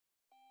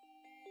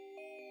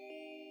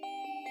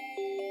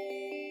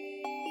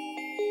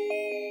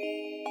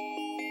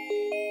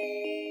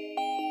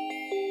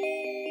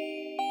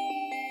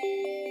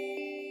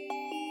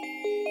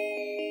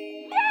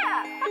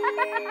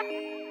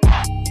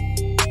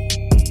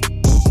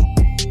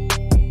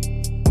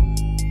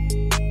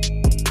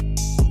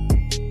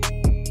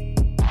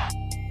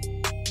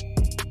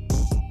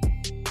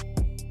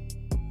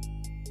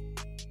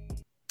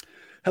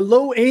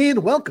Hello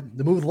and welcome to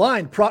the Move the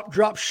Line Prop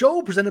Drop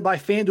Show presented by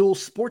FanDuel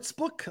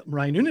Sportsbook. I'm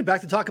Ryan Noonan,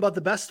 back to talk about the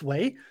best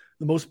way,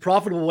 the most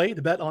profitable way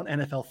to bet on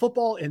NFL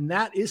football, and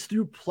that is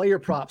through player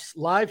props.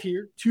 Live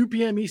here, 2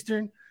 p.m.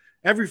 Eastern,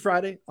 every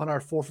Friday on our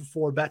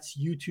 4for4 Bets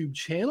YouTube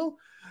channel,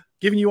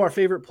 giving you our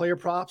favorite player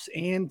props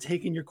and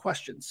taking your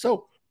questions.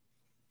 So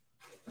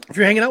if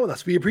you're hanging out with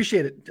us, we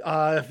appreciate it.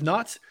 If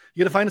not,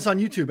 you got to find us on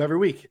YouTube every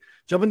week.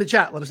 Jump in the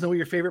chat. Let us know what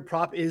your favorite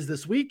prop is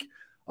this week.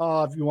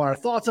 If you want our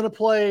thoughts on a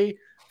play,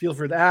 feel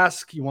free to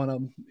ask. You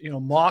want to,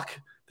 mock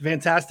the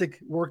fantastic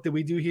work that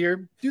we do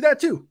here, do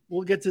that too.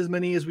 We'll get to as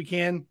many as we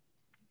can.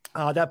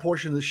 That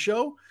portion of the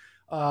show.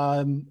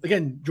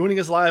 Again, joining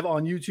us live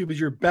on YouTube is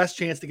your best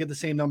chance to get the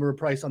same number of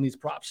price on these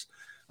props.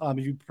 If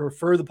you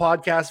prefer the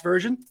podcast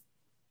version,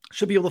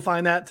 should be able to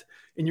find that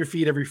in your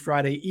feed every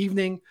Friday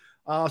evening.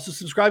 So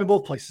subscribe in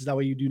both places. That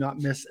way you do not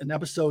miss an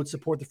episode.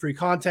 Support the free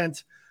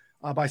content.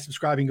 By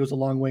subscribing goes a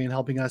long way in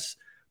helping us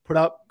put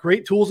out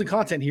great tools and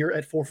content here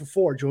at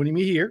 4for4. Joining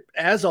me here,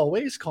 as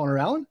always, Connor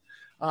Allen,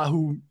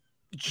 who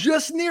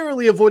just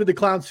narrowly avoided the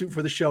clown suit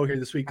for the show here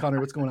this week.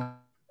 Connor, what's going on?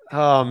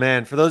 Oh,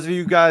 man. For those of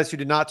you guys who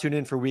did not tune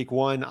in for week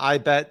one, I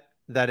bet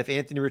that if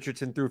Anthony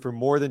Richardson threw for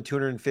more than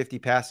 250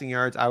 passing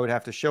yards, I would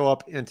have to show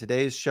up in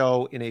today's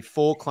show in a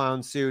full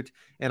clown suit.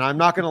 And I'm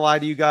not going to lie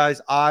to you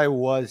guys, I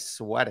was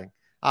sweating.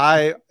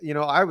 I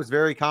was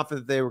very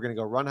confident that they were going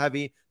to go run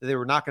heavy, that they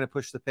were not going to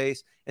push the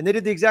pace. And they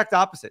did the exact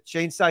opposite.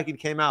 Shane Steichen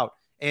came out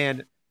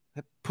and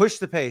pushed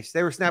the pace.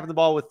 They were snapping the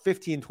ball with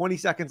 15, 20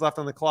 seconds left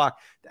on the clock.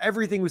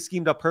 Everything was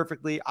schemed up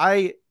perfectly.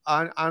 I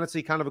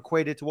honestly kind of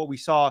equated to what we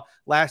saw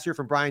last year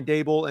from Brian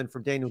Dable and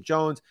from Daniel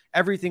Jones.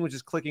 Everything was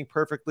just clicking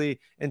perfectly.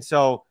 And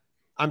so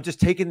I'm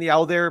just taking the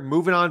L there,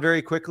 moving on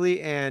very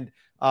quickly and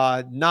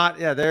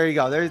there you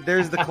go.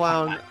 There's the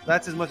clown.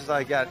 That's as much as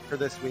I get for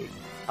this week.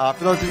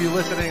 For those of you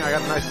listening, I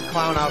got a nice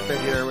clown outfit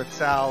here with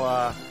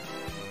Sal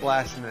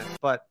blasting it,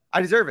 but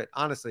I deserve it,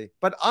 honestly.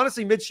 But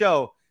honestly,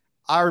 mid-show,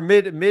 our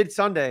mid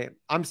Sunday,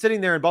 I'm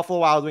sitting there in Buffalo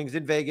Wild Wings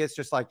in Vegas,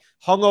 just like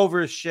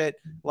hungover as shit,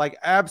 like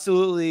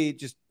absolutely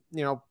just,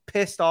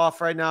 pissed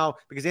off right now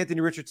because Anthony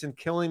Richardson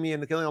killing me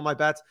and killing all my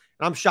bets.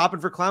 And I'm shopping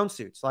for clown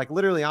suits, like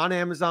literally on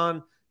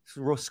Amazon,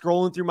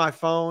 scrolling through my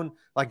phone,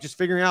 like just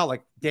figuring out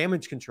like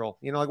damage control,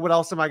 like what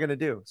else am I going to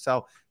do?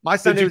 So my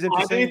Sunday was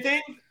interesting.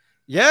 Anything?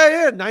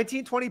 Yeah.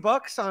 19, 20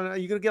 bucks on,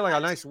 you're going to get like a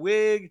nice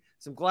wig,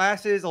 some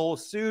glasses, a whole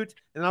suit.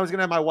 And I was going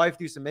to have my wife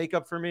do some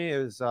makeup for me.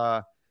 It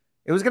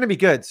was going to be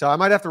good. So I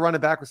might have to run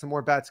it back with some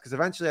more bets because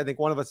eventually I think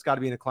one of us got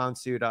to be in a clown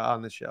suit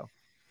on this show.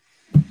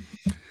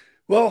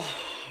 Well,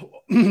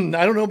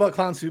 I don't know about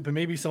clown suit, but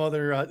maybe some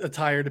other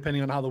attire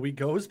depending on how the week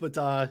goes. But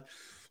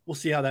we'll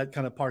see how that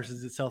kind of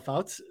parses itself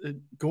out.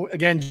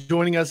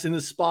 Joining us in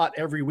this spot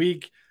every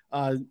week,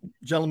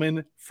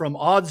 gentlemen from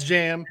Odds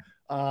Jam.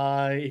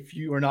 If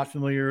you are not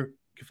familiar,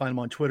 you can find him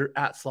on Twitter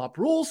at Slop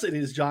Rules. It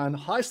is John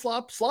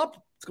Hyslop. Slop,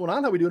 what's going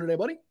on? How are we doing today,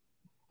 buddy?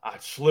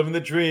 Just living the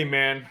dream,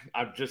 man.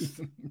 I'm just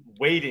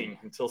waiting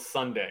until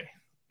Sunday.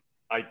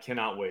 I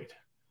cannot wait.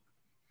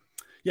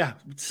 Yeah,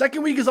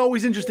 second week is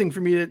always interesting for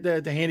me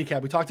to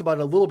handicap. We talked about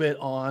it a little bit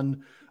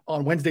on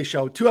Wednesday's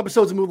show. 2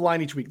 episodes of Move the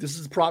Line each week. This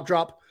is Prop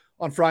Drop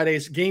on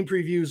Fridays. Game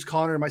previews,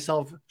 Connor,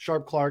 myself,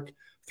 Sharp Clark,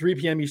 3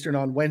 p.m. Eastern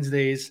on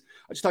Wednesdays.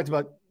 I just talked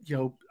about,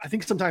 I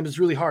think sometimes it's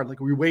really hard. Like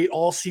we wait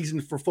all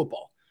season for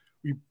football.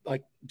 We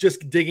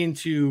just dig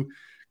into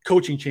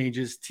coaching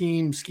changes,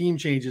 team scheme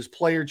changes,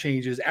 player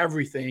changes,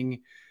 everything.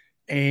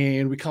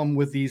 And we come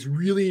with these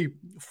really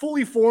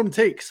fully formed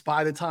takes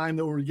by the time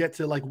that we get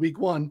to like week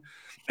one.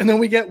 And then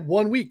we get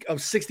 1 week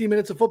of 60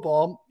 minutes of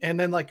football. And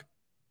then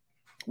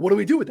what do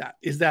we do with that?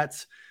 Is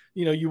that,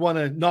 you want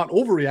to not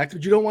overreact,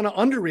 but you don't want to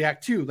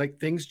underreact too. Like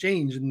things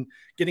change and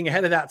getting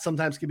ahead of that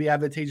sometimes can be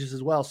advantageous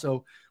as well.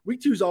 So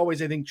week 2 is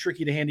always, I think,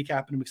 tricky to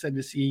handicap. And I'm excited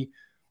to see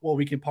what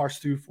we can parse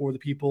through for the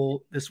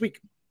people this week.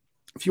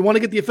 If you want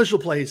to get the official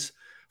plays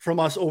from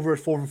us over at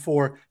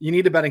 4for4, you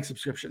need a betting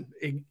subscription.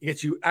 It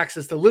gets you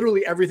access to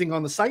literally everything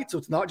on the site. So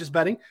it's not just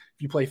betting.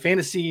 If you play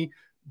fantasy,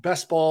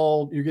 best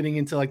ball, you're getting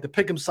into like the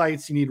pick'em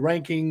sites, you need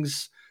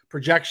rankings,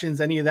 projections,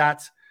 any of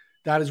that.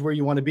 That is where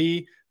you want to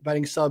be.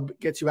 Betting sub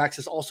gets you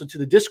access also to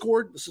the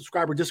Discord. The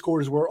subscriber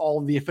Discord is where all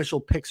of the official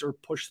picks are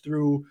pushed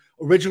through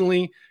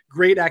originally.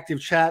 Great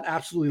active chat.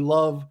 Absolutely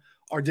love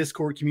our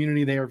Discord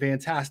community. They are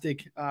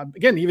fantastic.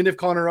 Again, even if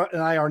Connor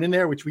and I aren't in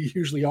there, which we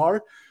usually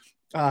are,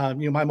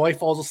 my wife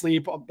falls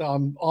asleep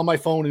on my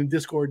phone in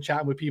Discord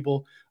chatting with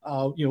people,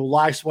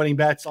 live sweating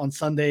bets on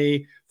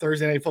Sunday,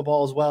 Thursday night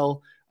football as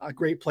well. A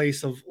great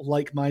place of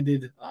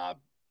like-minded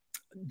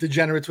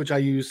degenerates, which I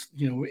use,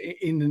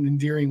 in an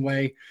endearing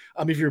way.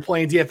 If you're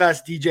playing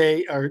DFS,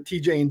 DJ or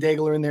TJ and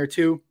Daigle are in there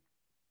too.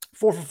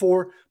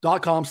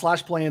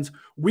 4for4.com/plans.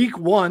 Week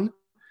 1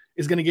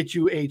 is going to get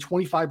you a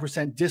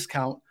 25%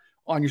 discount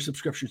on your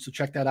subscription. So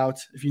check that out.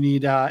 If you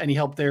need any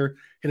help there,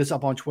 hit us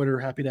up on Twitter.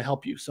 Happy to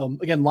help you. So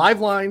again, live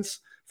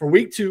lines for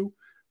week 2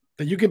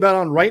 that you can bet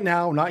on right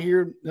now. Not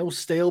here, no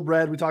stale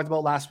bread we talked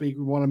about last week.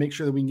 We want to make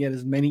sure that we can get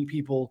as many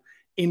people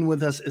in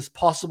with us as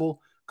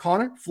possible.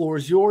 Connor, floor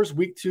is yours.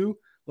 Week 2.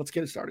 Let's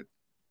get it started.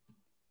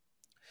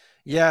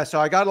 Yeah, so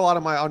I got a lot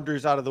of my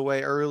unders out of the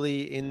way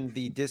early in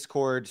the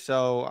Discord.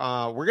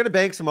 So we're gonna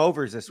bank some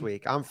overs this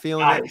week. I'm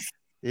feeling it.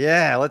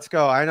 Yeah, let's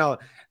go. I know.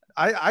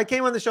 I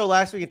came on the show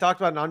last week and talked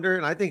about an under,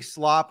 and I think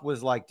Slop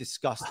was like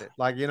disgusted.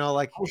 Like, I came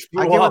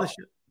on the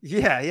show.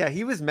 Yeah,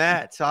 he was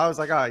mad. So I was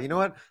like, all right, you know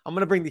what? I'm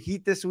gonna bring the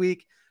heat this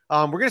week.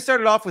 We're gonna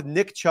start it off with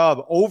Nick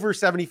Chubb over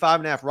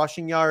 75.5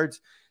 rushing yards.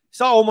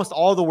 Saw almost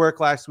all the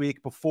work last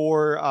week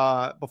before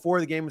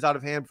the game was out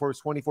of hand, before it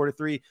was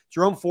 24-3.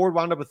 Jerome Ford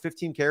wound up with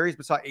 15 carries,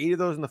 but saw 8 of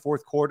those in the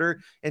fourth quarter.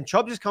 And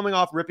Chubb just coming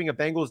off ripping a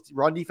Bengals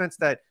run defense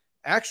that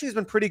actually has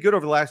been pretty good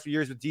over the last few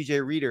years with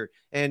DJ Reader,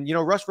 and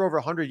rushed for over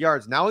 100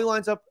 yards. Now he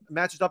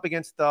matches up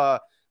against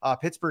the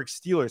Pittsburgh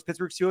Steelers.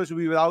 Pittsburgh Steelers will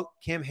be without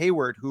Cam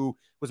Hayward, who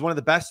was one of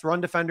the best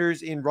run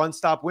defenders in run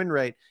stop win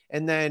rate.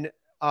 And then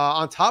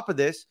on top of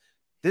this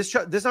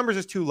number is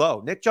just too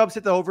low. Nick Chubb's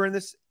hit the over in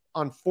this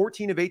on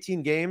 14 of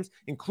 18 games,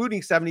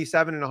 including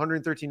 77 and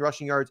 113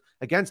 rushing yards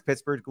against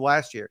Pittsburgh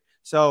last year.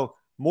 So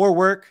more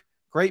work,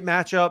 great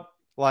matchup.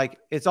 Like,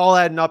 it's all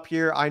adding up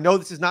here. I know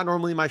this is not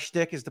normally my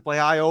shtick, is to play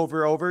high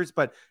overs,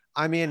 but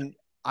I mean,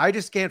 I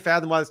just can't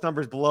fathom why this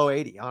number is below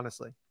 80,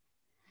 honestly.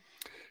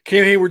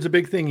 Cam Hayward's a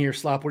big thing here,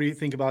 Slop. What do you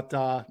think about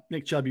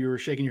Nick Chubb? You were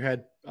shaking your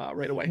head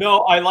right away.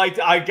 No,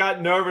 I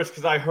got nervous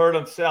because I heard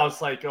him say, I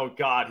was like, oh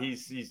God,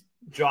 he's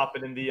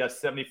dropping in the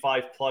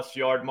 75 plus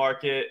yard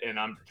market, and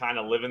I'm kind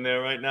of living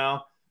there right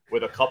now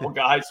with a couple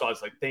guys. So I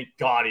was like, thank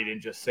God he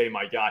didn't just say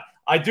my guy.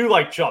 I do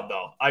like Chubb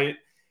though.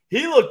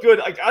 He looked good.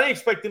 Like, I didn't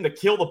expect him to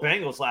kill the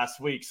Bengals last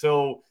week.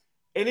 So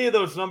any of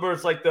those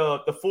numbers, like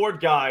the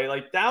Ford guy,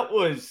 like that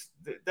was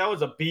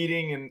a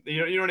beating, and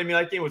you know what I mean.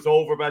 That game was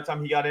over by the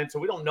time he got in. So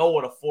we don't know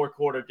what a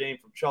 4-quarter game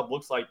from Chubb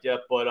looks like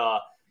yet. But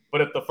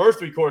if the first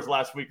 3 quarters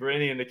last week were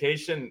any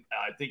indication,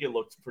 I think it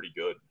looks pretty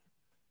good.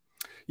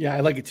 Yeah,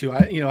 I like it too.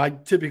 I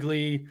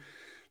typically,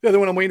 the other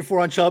one I'm waiting for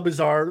on Chubb is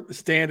our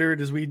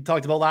standard, as we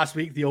talked about last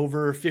week, the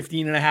over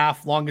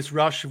 15.5 longest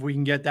rush. If we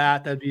can get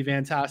that, that'd be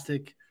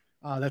fantastic.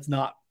 That's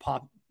not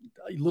popped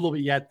a little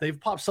bit yet. They've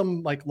popped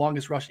some like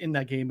longest rush in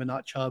that game, but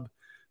not Chubb.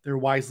 They're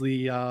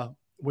wisely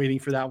waiting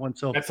for that one.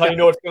 So that's how you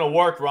know it's going to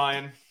work,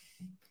 Ryan.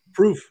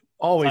 Proof,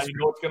 always. You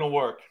know it's going to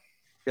work.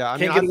 Yeah, I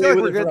mean, I feel like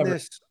we're getting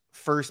this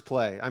first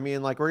play. I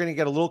mean, like, we're going to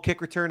get a little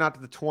kick return out to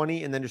the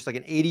 20 and then just like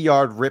an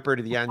 80-yard ripper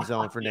to the end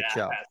zone for Nick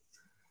Chubb.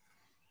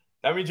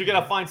 That means you're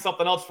going to find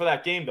something else for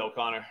that game, though,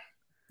 Connor.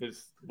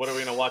 Because what are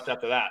we going to watch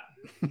after that?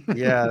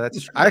 Yeah,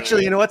 that's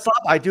actually, you know what,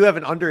 Slop? I do have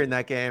an under in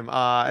that game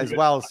as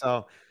well.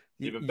 So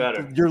even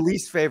better. Your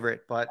least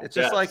favorite, but it's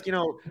just like,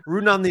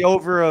 rooting on the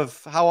over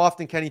of how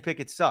often Kenny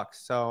Pickett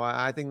sucks. So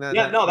I think that.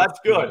 Yeah, that's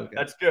good.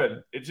 That's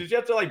good. It's just you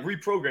have to like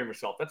reprogram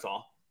yourself. That's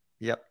all.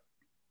 Yep.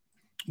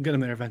 Get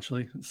him there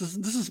eventually. This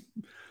is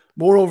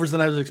more overs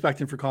than I was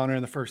expecting for Connor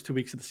in the first 2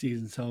 weeks of the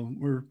season. So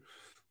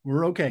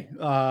we're okay.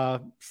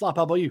 Slop,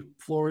 how about you?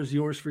 Floor is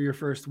yours for your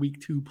first week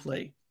 2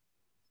 play.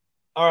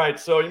 All right,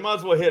 so you might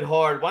as well hit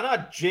hard. Why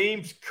not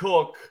James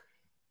Cook,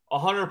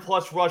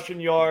 100+ rushing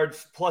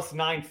yards, plus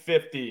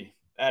 950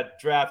 at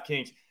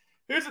DraftKings?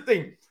 Here's the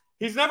thing.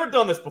 He's never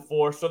done this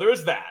before, so there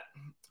is that.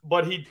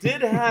 But he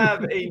did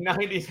have a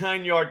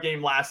 99-yard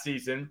game last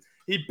season.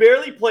 He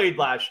barely played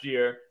last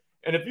year.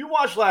 And if you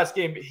watch last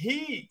game,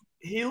 he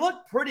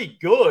looked pretty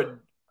good.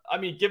 I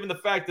mean, given the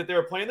fact that they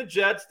were playing the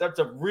Jets, that's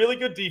a really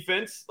good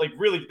defense. Like,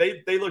 really,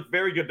 they look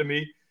very good to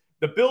me.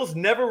 The Bills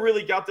never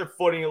really got their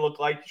footing, it looked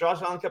like.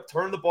 Josh Allen kept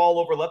turning the ball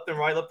over left and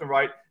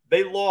right.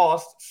 They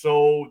lost,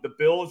 so the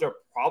Bills are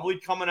probably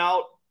coming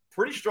out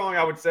pretty strong,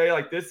 I would say.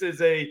 Like, this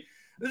is a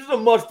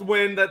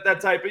must-win,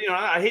 that type of,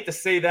 I hate to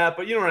say that,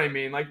 but you know what I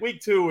mean. Like, week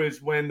 2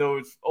 is when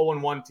those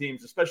 0-1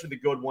 teams, especially the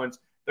good ones,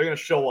 they're going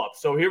to show up.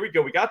 So here we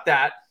go. We got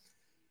that.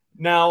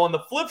 Now, on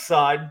the flip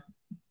side,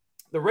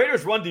 the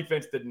Raiders' run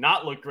defense did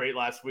not look great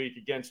last week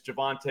against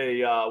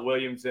Javonte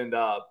Williams and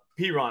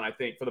Piron, I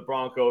think, for the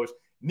Broncos.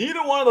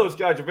 Neither one of those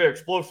guys are very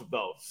explosive,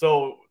 though.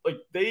 So, like,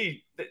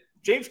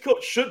 James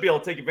Cook should be able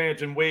to take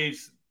advantage in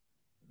ways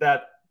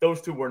that those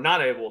two were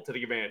not able to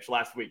take advantage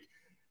last week.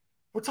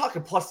 We're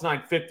talking plus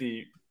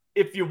 950.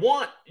 If you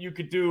want, you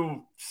could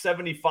do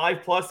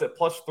 75 plus at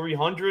plus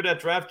 300 at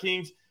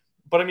DraftKings.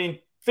 But, I mean,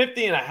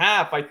 50.5,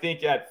 I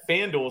think, at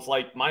FanDuel is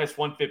like minus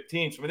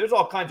 115. So, I mean, there's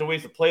all kinds of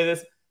ways to play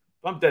this.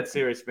 But I'm dead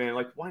serious, man.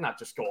 Like, why not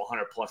just go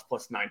 100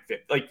 plus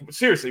 950? Like,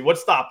 seriously,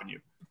 what's stopping you?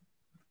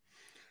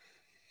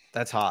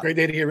 That's hot. Great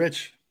day to get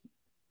rich.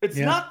 It's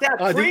not that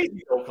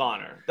crazy, though,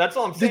 Connor. That's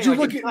all I'm saying. Did you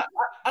look at?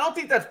 I don't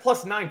think that's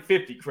plus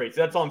 950 crazy.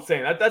 That's all I'm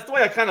saying. That's the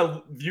way I kind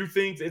of view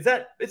things. Is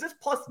this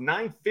plus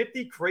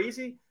 950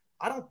 crazy?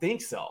 I don't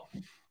think so.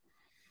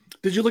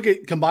 Did you look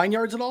at combined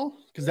yards at all?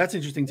 Because that's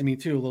interesting to me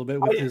too, a little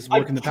bit with his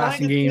work in the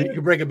passing game. You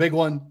could break a big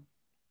one.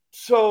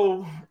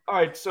 So, all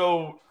right.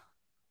 So,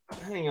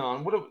 hang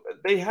on.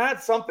 They had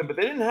something, but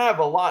they didn't have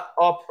a lot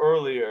up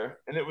earlier,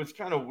 and it was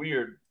kind of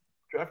weird.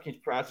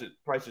 DraftKings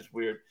price is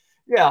weird.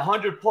 Yeah,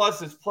 100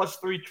 plus is plus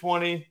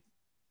 320.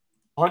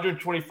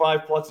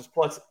 125 plus is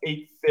plus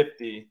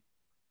 850.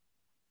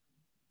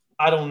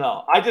 I don't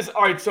know. All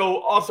right. So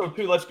also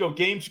too, let's go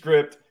game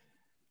script.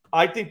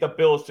 I think the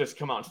Bills just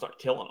come out and start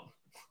killing them.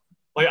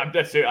 Like I'm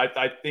just saying,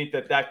 I think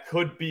that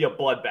could be a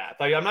bloodbath.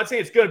 Like I'm not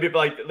saying it's going to be,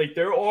 but like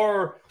there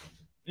are,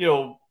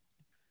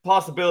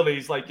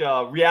 possibilities, like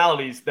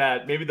realities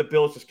that maybe the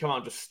Bills just come out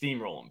and just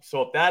steamroll them.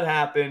 So if that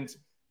happens,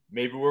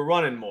 maybe we're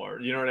running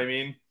more. You know what I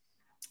mean?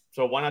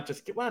 So why not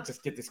just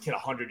get this kid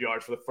 100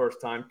 yards for the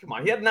first time? Come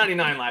on, he had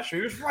 99 last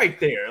year. He was right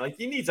there. Like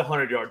he needs a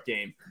 100-yard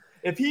game.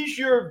 If he's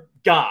your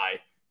guy,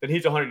 then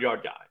he's a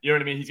 100-yard guy. You know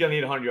what I mean? He's gonna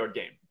need a 100-yard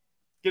game.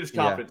 Get his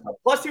confidence up.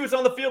 Plus, he was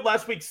on the field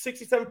last week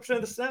 67%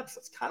 of the snaps.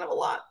 That's kind of a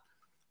lot.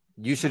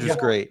 Usage was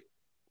great.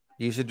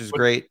 Usage was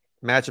great.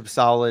 Matchup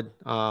solid.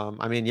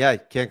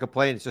 Can't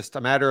complain. It's just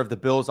a matter of the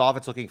Bills'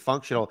 offense looking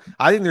functional.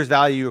 I think there's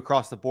value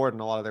across the board in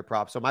a lot of their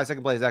props. So my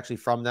second play is actually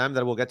from them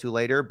that we'll get to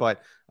later.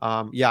 But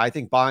I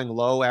think buying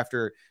low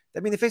after. I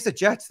mean, they face the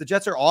Jets. The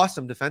Jets are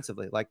awesome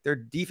defensively. Like their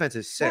defense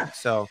is sick. Yeah.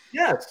 So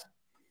yes,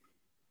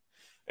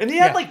 and he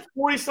had like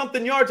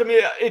 40-something yards. I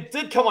mean, it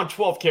did come on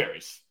 12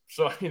 carries.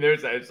 So, I mean,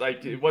 it's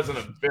like it wasn't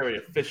a very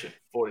efficient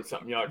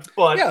 40-something yards.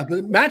 But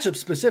but matchup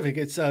specific,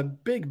 it's a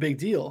big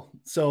deal.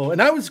 So,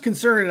 and I was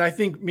concerned, and I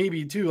think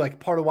maybe too,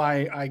 like part of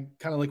why I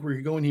kind of like where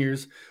you're going here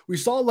is we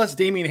saw less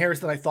Damian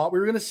Harris than I thought we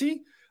were going to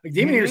see. Like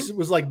Damian Harris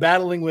was like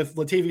battling with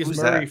Latavius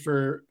Murray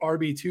for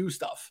RB2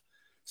 stuff.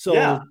 So,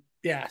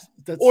 yeah,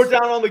 that's or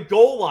down on the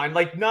goal line,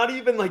 like not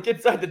even like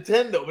inside the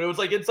 10 though, but it was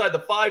like inside the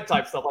 5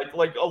 type stuff,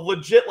 like a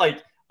legit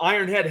like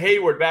Ironhead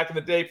Hayward back in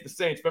the day for the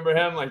Saints. Remember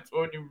him? Like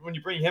when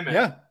you bring him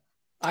in,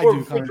 or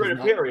Refrigerator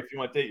Perry if you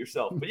want to date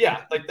yourself. But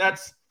yeah, like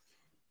that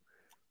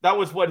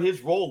was what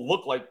his role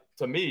looked like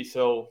to me.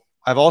 So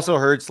I've also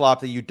heard,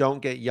 Slop, that you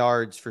don't get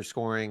yards for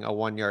scoring a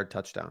 1-yard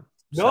touchdown.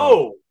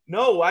 No,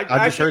 I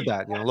just heard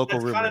that. Local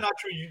rumor. That's kind of not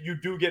true. You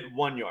do get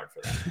 1 yard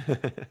for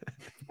that,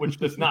 which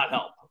does not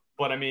help.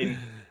 But I mean,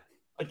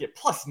 like at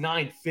plus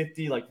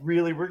 950, like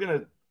really,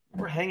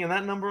 we're hanging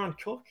that number on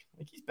Cook.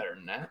 Like he's better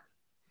than that.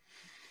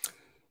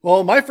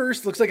 Well, my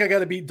first looks like I got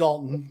to beat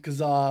Dalton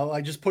because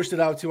I just pushed it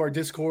out to our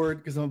Discord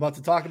because I'm about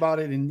to talk about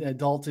it, and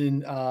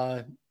Dalton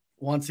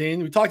wants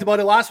in. We talked about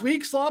it last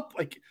week, Slop.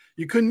 Like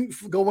you couldn't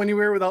go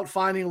anywhere without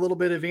finding a little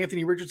bit of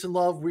Anthony Richardson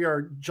love. We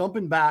are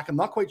jumping back. I'm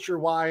not quite sure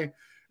why.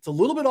 It's a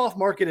little bit off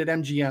market at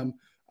MGM.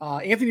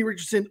 Anthony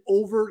Richardson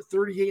over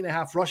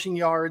 38.5 rushing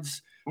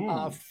yards.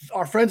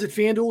 Our friends at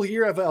FanDuel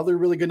here have another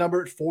really good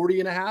number at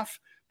 40.5,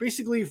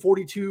 basically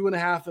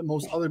 42.5 at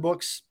most other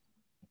books.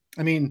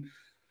 I mean,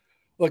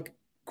 look.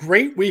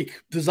 Great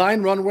week.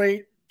 Design run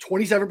rate,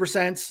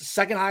 27%,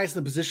 second highest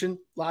in the position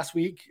last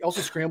week.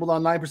 Also scrambled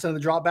on 9% of the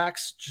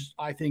dropbacks, which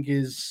I think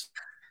is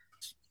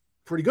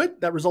pretty good.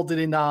 That resulted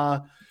in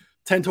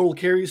 10 total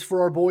carries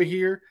for our boy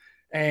here.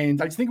 And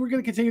I just think we're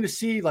going to continue to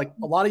see like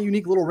a lot of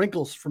unique little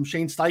wrinkles from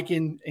Shane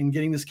Steichen and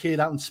getting this kid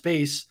out in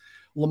space.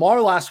 Lamar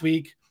last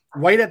week,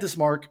 right at this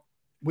mark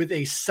with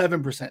a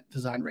 7%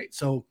 design rate.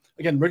 So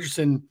again,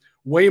 Richardson,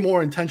 way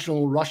more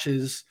intentional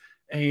rushes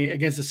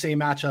against the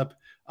same matchup.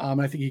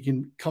 I think he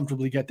can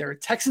comfortably get there.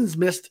 Texans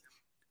missed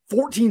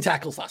 14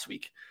 tackles last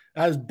week.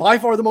 That is by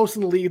far the most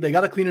in the league. They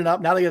got to clean it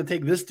up. Now they got to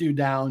take this dude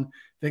down.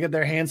 They got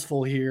their hands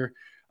full here.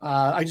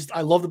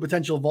 I love the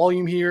potential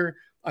volume here.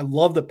 I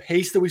love the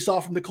pace that we saw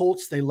from the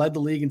Colts. They led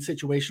the league in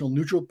situational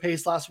neutral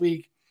pace last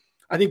week.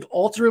 I think the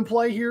alter in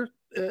play here.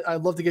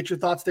 I'd love to get your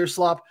thoughts there,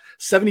 Slop.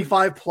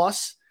 75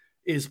 plus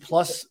is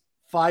plus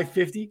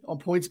 550 on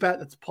PointsBet.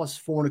 That's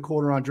plus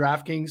 4.25 on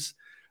DraftKings.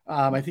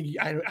 I think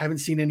I haven't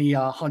seen any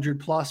 100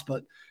 plus,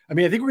 but I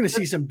mean, I think we're going to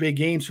see some big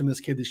games from this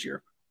kid this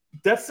year.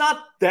 That's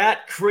not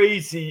that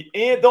crazy.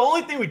 And the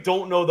only thing we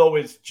don't know though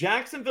is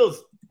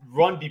Jacksonville's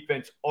run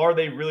defense. Are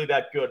they really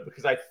that good?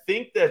 Because I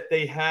think that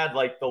they had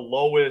like the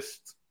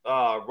lowest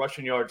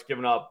rushing yards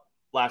given up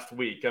last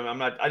week.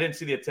 I didn't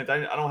see the attempt.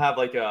 I don't have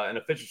like an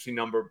efficiency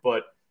number,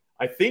 but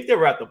I think they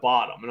were at the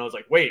bottom. And I was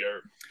like, wait,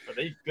 are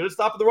they good at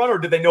stopping the run, or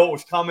did they know it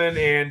was coming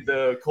and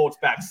the Colts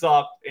back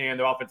sucked and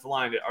their offensive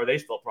line, are they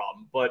still a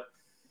problem? But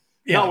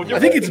yeah, no, I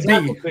think it's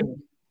B.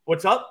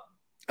 What's up?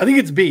 I think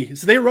it's B.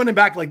 So they're running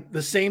back like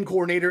the same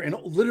coordinator and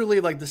literally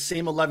like the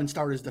same 11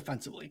 starters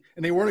defensively.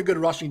 And they weren't a good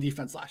rushing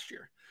defense last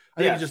year.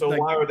 So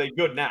why are they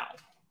good now?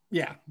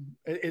 Yeah,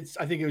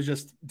 I think it was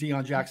just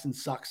Deion Jackson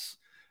sucks.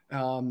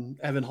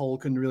 Evan Hull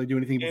couldn't really do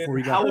anything before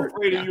he got hurt. How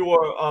afraid are you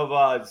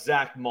of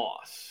Zach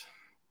Moss?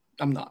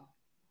 I'm not.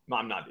 No,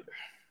 I'm not either.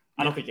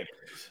 I don't think anyone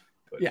is.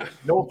 Yeah.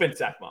 No offense,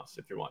 Zach Moss,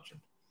 if you're watching.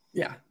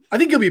 Yeah. I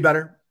think he'll be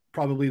better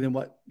probably than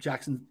what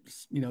Jackson,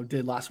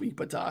 did last week.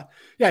 But I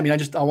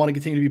want to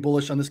continue to be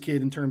bullish on this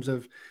kid in terms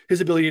of his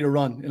ability to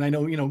run. And I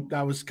know,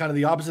 that was kind of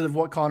the opposite of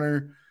what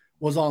Connor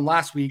was on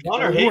last week.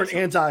 Connor you weren't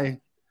anti.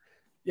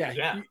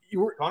 Yeah.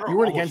 You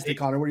weren't against it,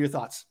 Connor. What are your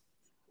thoughts?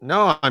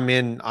 No, I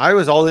mean, I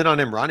was all in on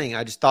him running.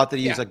 I just thought that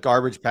he was a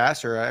garbage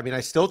passer. I mean, I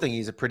still think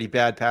he's a pretty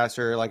bad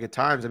passer, like at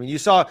times. I mean, you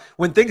saw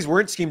when things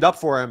weren't schemed up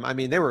for him. I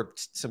mean, there were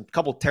some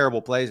couple terrible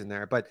plays in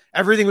there, but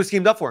everything was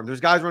schemed up for him. There's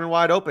guys running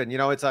wide open.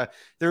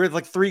 There were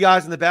like 3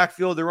 guys in the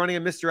backfield. They're running a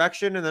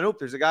misdirection, and then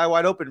there's a guy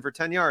wide open for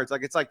 10 yards.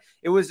 Like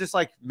it was just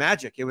like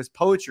magic. It was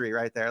poetry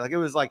right there. Like it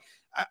was like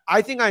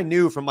I think I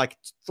knew from like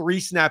 3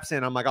 snaps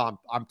in. I'm like, oh,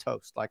 I'm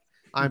toast. Like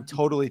I'm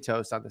totally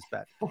toast on this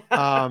bet.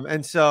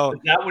 And so is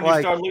that when you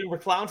start looking for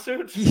clown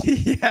suits?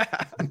 Yeah,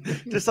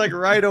 just like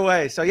right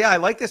away. So yeah, I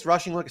like this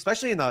rushing look,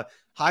 especially in the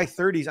high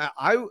 30s.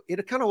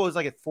 It kind of was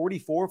like at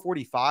 44,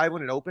 45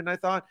 when it opened. I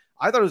thought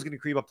it was going to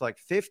creep up to like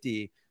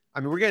 50. I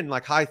mean, we're getting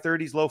like high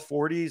 30s, low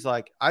 40s.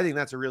 Like, I think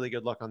that's a really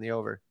good look on the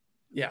over.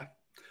 Yeah.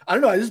 I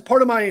don't know. This is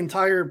part of my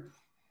entire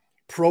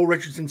pro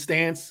Richardson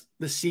stance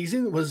this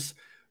season was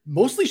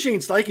mostly Shane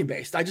Steichen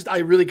based. I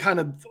really kind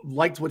of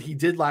liked what he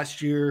did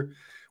last year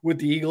with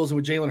the Eagles and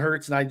with Jalen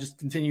Hurts. And I just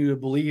continue to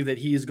believe that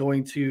he is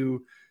going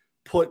to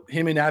put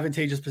him in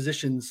advantageous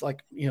positions.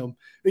 Like,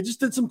 they just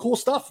did some cool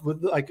stuff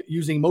with like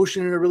using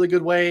motion in a really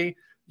good way,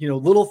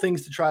 little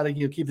things to try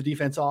to, keep the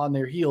defense on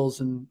their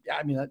heels. And yeah,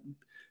 I mean,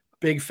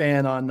 big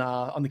fan on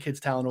the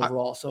kid's talent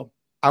overall. So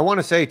I want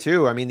to say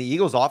too, I mean, the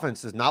Eagles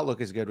offense does not look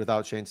as good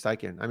without Shane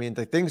Steichen. I mean,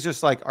 the things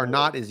just like are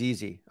not as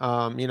easy.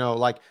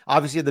 Like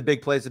obviously the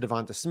big plays of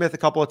Devonta Smith a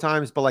couple of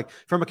times, but like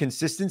from a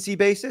consistency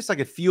basis, like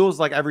it feels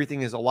like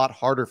everything is a lot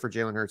harder for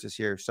Jalen Hurts this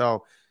year.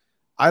 So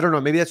I don't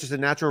know, maybe that's just a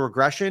natural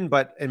regression,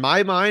 but in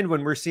my mind,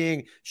 when we're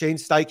seeing Shane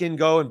Steichen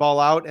go and ball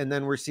out, and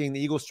then we're seeing the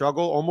Eagles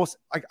struggle almost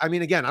like, I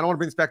mean, again, I don't want to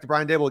bring this back to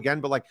Brian Daboll again,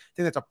 but like, I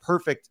think that's a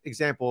perfect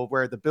example of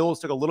where the Bills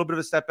took a little bit of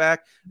a step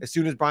back as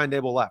soon as Brian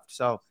Daboll left.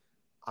 So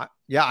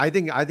I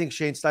think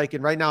Shane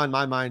Steichen right now in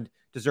my mind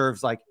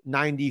deserves like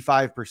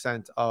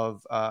 95%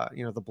 of,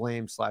 the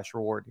blame /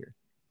 reward here.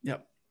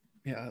 Yep.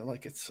 Yeah. I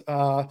like it.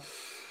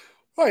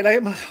 All right, I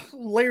am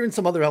layering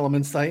some other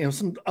elements.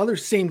 Some other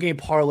same game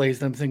parlays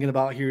that I'm thinking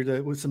about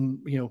here with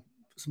some,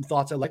 some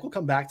thoughts I like. We'll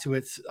come back to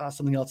it.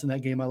 Something else in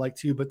that game I like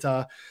too. But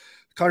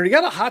Connor, you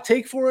got a hot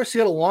take for us?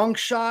 You got a long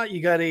shot?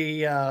 You got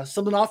a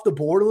something off the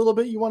board a little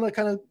bit? You want to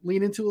kind of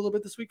lean into a little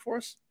bit this week for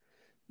us?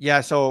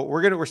 Yeah, so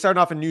we're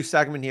starting off a new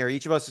segment here.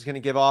 Each of us is going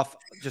to give off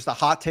just a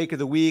hot take of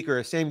the week or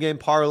a same game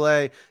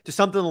parlay, just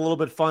something a little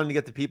bit fun to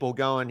get the people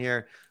going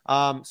here.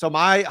 So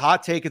my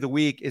hot take of the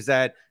week is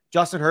that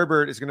Justin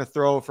Herbert is going to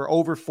throw for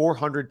over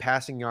 400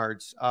 passing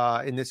yards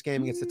in this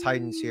game against the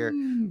Titans here.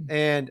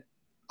 And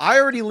I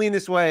already lean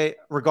this way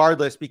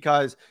regardless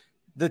because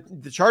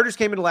the Chargers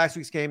came into last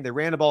week's game. They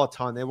ran the ball a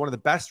ton. They had one of the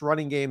best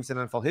running games in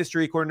NFL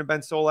history, according to Ben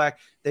Solak.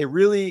 They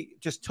really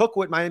just took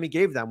what Miami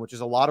gave them, which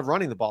is a lot of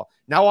running the ball.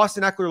 Now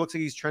Austin Eckler looks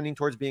like he's trending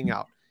towards being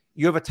out.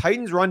 You have a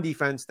Titans run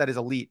defense that is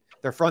elite.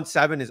 Their front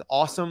seven is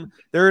awesome.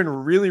 They're in a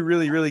really,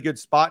 really, really good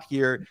spot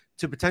here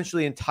to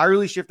potentially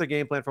entirely shift their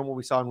game plan from what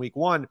we saw in week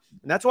one.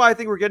 And that's why I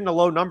think we're getting a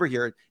low number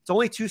here. It's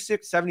only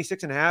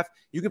 76.5.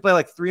 You can play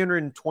like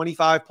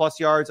 325 plus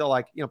yards at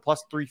like,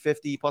 plus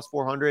 350, plus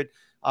 400.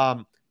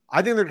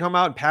 I think they're going to come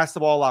out and pass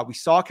the ball a lot. We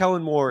saw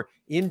Kellen Moore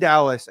in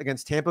Dallas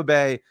against Tampa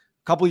Bay a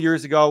couple of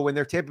years ago when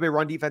their Tampa Bay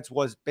run defense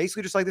was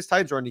basically just like this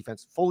Titans run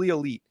defense, fully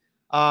elite.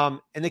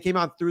 And they came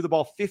out and threw the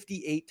ball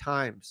 58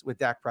 times with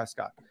Dak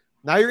Prescott.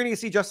 Now you're going to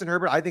see Justin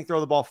Herbert, I think, throw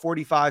the ball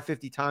 45,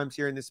 50 times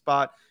here in this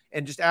spot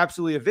and just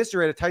absolutely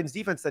eviscerate a Titans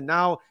defense that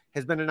now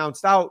has been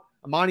announced out.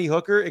 Amani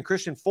Hooker and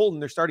Christian Fulton,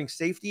 their starting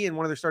safety and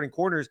one of their starting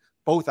corners,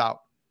 both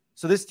out.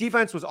 So this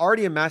defense was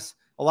already a mess,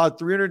 allowed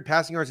 300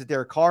 passing yards to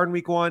Derek Carr in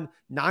week 1,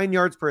 9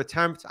 yards per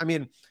attempt. I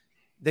mean,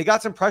 they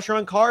got some pressure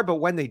on Carr, but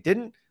when they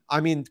didn't, I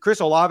mean, Chris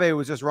Olave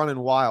was just running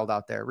wild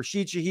out there.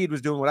 Rashid Shaheed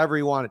was doing whatever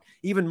he wanted.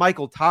 Even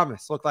Michael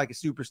Thomas looked like a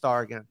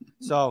superstar again.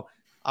 So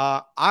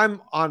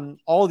I'm on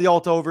all the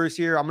alt overs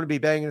here. I'm going to be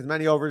banging as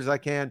many overs as I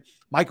can.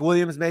 Mike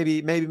Williams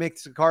maybe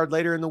makes a card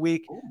later in the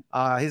week.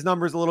 His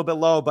number is a little bit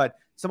low, but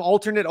some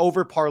alternate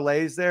over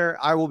parlays there.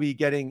 I will be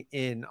getting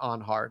in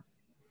on hard.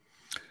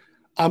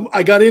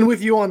 I got in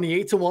with you on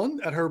the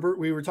 8-1 at Herbert.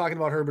 We were talking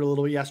about Herbert a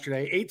little bit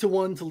yesterday.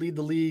 8-1 to lead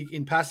the league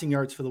in passing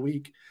yards for the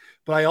week.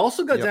 But I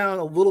also got down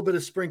a little bit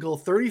of sprinkle,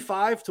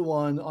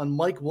 35-1 on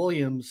Mike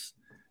Williams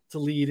to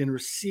lead in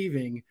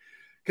receiving.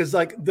 Because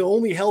like the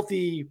only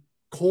healthy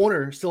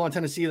corner still on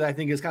Tennessee that I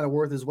think is kind of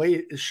worth his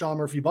weight is Sean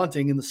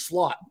Murphy-Bunting in the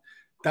slot.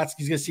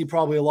 He's going to see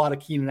probably a lot of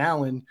Keenan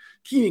Allen.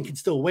 Keenan can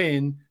still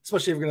win,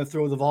 especially if we're going to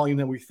throw the volume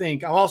that we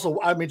think.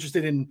 I'm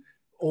interested in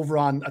over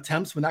on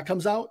attempts when that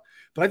comes out.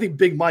 But I think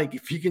Big Mike,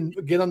 if he can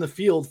get on the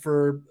field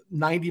for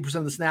 90%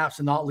 of the snaps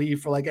and not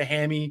leave for like a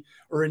hammy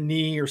or a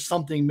knee or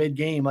something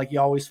mid-game, like he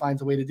always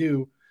finds a way to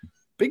do,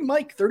 Big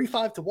Mike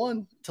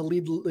 35-1 to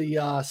lead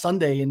the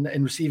Sunday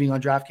in receiving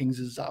on DraftKings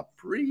is a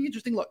pretty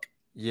interesting look.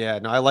 Yeah,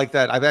 no, I like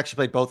that. I've actually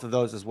played both of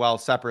those as well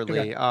separately.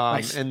 Okay.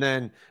 Nice. And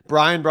then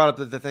Brian brought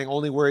up the thing,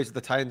 only worries that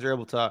the Titans are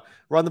able to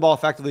run the ball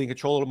effectively and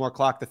control a little more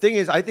clock. The thing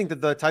is, I think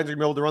that the Titans are going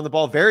to be able to run the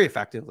ball very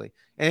effectively.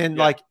 And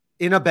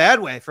in a bad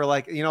way for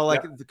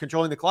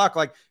controlling the clock.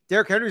 Like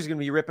Derrick Henry is going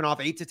to be ripping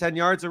off 8 to 10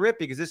 yards a rip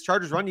because this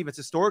Chargers run defense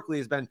historically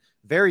has been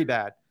very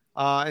bad.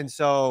 And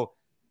so,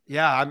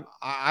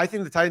 I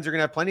think the Titans are going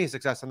to have plenty of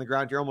success on the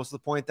ground here, almost to the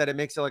point that it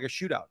makes it like a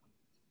shootout.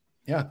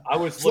 Yeah. I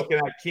was looking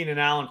at Keenan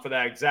Allen for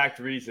that exact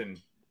reason,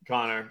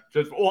 Connor.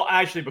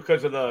 Actually,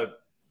 because of the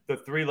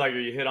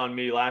three-legger you hit on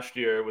me last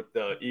year with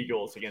the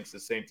Eagles against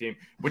the same team,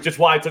 which is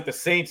why I took the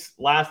Saints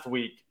last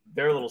week,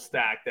 their little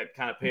stack that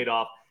kind of paid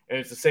off. And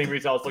it's the same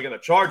reason I was looking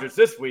at the Chargers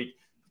this week.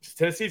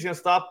 Tennessee's going to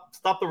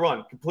stop the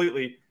run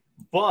completely.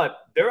 but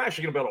they're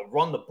actually going to be able to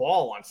run the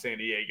ball on San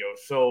Diego,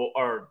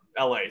 or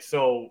LA.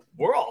 So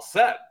we're all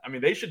set. I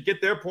mean, they should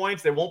get their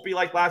points. They won't be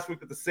like last week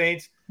with the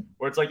Saints,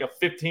 where it's like a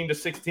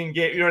 15-16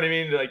 game. You know what I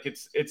mean? Like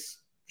it's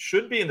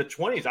should be in the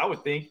 20s, I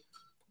would think.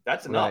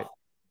 That's enough. Right.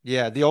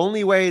 Yeah. The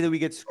only way that we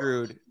get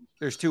screwed,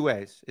 there's two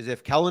ways, is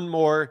if Kellen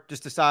Moore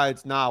just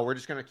decides, nah, we're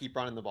just going to keep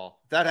running the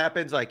ball. If that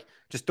happens, like,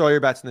 just throw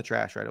your bets in the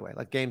trash right away.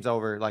 Like, game's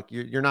over. Like,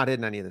 you're not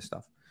hitting any of this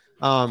stuff.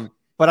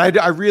 But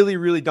I really,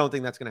 really don't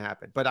think that's going to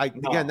happen. But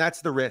again,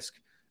 that's the risk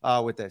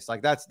with this.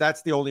 Like,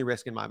 that's the only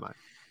risk in my mind.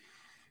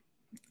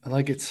 I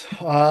like it.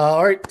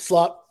 All right,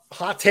 Slop.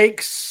 Hot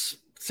takes,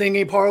 same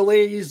game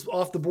parlays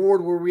off the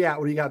board. Where are we at?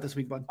 What do you got this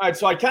week, bud? All right,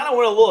 so I kind of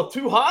went a little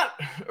too hot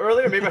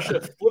earlier. Maybe I should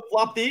have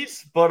flip-flopped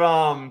these. But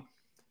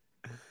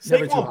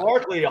Saquon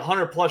Barkley,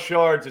 100-plus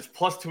yards is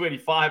plus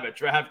 285 at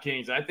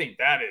DraftKings. I think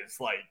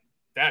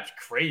that's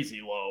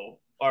crazy low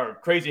or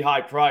crazy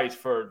high price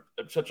for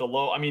such a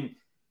low. I mean,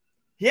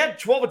 he had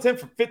 12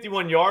 attempts for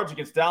 51 yards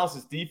against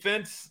Dallas's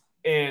defense.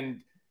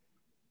 And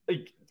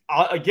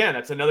again,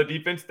 that's another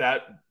defense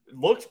that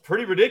looks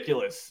pretty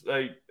ridiculous.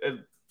 Like,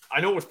 I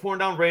know it was pouring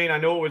down rain. I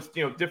know it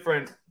was,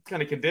 different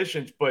kind of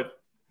conditions, but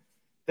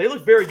they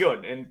look very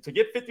good. And to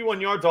get 51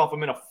 yards off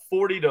them in a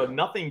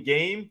 40-0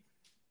 game,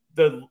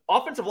 the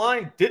offensive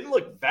line didn't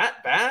look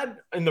that bad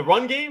in the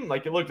run game.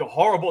 Like, it looked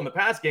horrible in the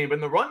pass game, but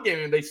in the run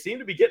game, they seem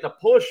to be getting a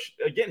push.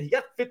 Again, he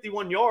got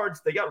 51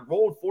 yards. They got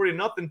rolled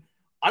 40-0.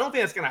 I don't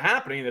think that's going to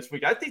happen this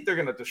week. I think they're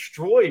going to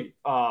destroy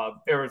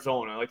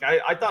Arizona. Like,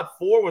 I thought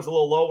 4 was a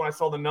little low when I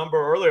saw the number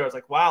earlier. I was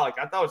like, wow,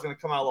 I thought it was going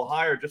to come out a little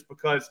higher just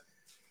because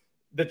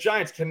the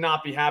Giants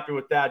cannot be happy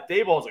with that.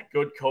 Daboll's a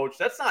good coach.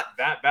 That's not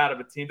that bad of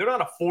a team. They're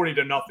not a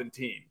 40-0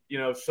 team,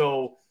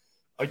 So,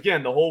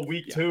 again, the whole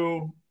week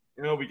 2,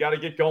 we got to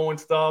get going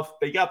stuff.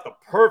 They got the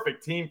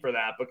perfect team for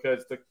that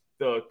because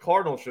the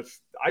Cardinals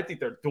I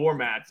think they're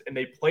doormats, and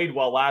they played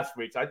well last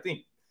week. So I think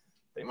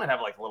they might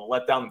have like a little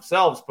letdown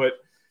themselves, but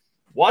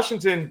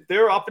Washington,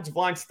 their offensive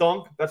line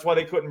stunk. That's why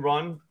they couldn't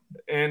run.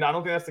 And I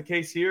don't think that's the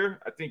case here.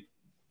 I think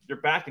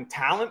you're back in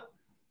talent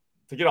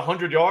to get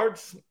 100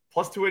 yards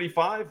plus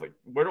 285. Like,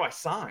 where do I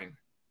sign?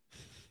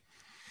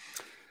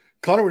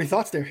 Connor, what are your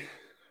thoughts there?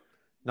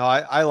 No,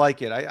 I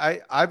like it.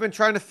 I've been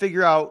trying to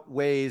figure out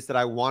ways that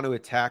I want to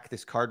attack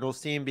this Cardinals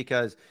team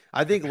because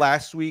I think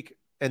last week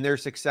and their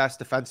success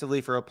defensively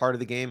for a part of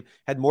the game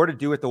had more to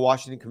do with the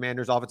Washington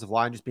Commanders offensive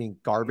line just being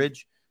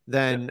garbage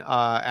than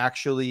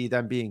actually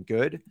them being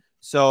good.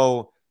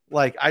 So,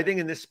 like, I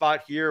think in this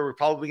spot here, we're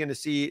probably going to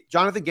see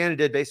Jonathan Gannon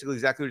did basically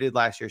exactly what he did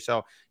last year.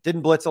 So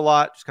didn't blitz a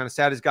lot, just kind of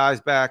sat his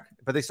guys back,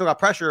 but they still got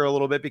pressure a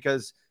little bit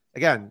because,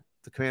 again,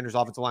 the Commanders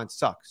offensive line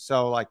sucks.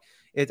 So, like,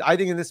 I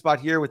think in this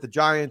spot here with the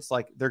Giants,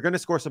 like, they're going to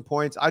score some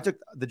points. I took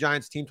the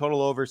Giants team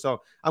total over.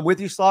 So I'm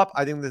with you, Slop.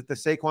 I think that the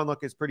Saquon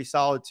look is pretty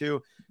solid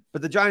too,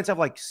 but the Giants have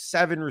like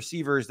 7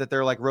 receivers that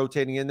they're like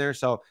rotating in there.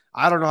 So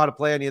I don't know how to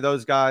play any of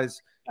those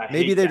guys.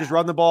 Maybe they just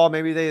run the ball.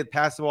 Maybe they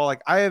pass the ball.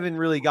 Like, I haven't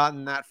really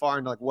gotten that far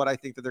into like what I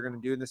think that they're going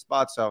to do in this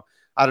spot. So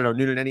I don't know.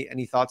 Newton,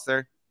 any thoughts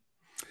there?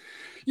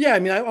 Yeah. I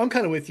mean, I'm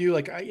kind of with you.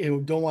 Like, I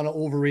don't want to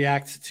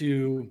overreact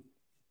to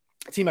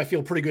a team I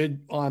feel pretty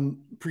good on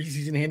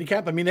preseason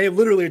handicap. I mean, they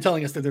literally are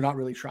telling us that they're not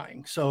really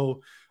trying.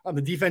 So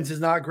the defense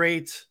is not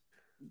great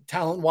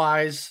talent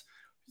wise.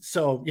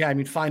 So yeah, I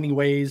mean, finding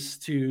ways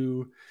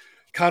to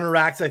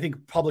counteract, I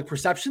think, public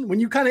perception.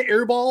 When you kind of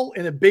airball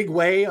in a big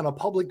way on a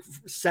public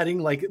setting,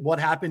 like what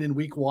happened in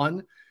week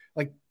 1,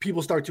 like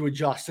people start to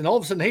adjust. And all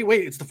of a sudden, hey,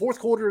 wait, it's the fourth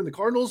quarter and the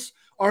Cardinals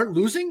aren't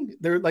losing.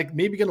 They're like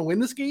maybe going to win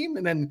this game.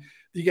 And then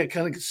you get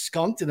kind of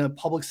skunked in a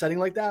public setting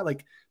like that.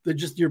 Like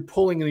you're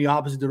pulling in the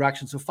opposite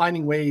direction. So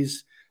finding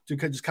ways to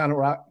just kind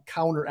of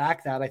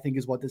counteract that, I think,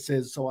 is what this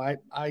is. So I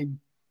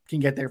can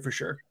get there for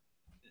sure.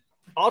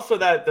 Also,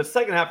 that the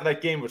second half of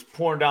that game was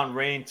pouring down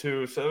rain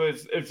too, so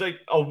it was like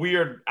a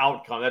weird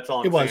outcome. That's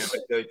all I'm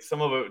saying. Like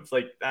some of it, it's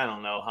like I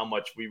don't know how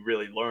much we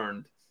really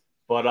learned.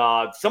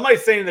 But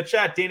somebody's saying in the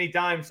chat, Danny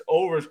Dimes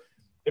overs.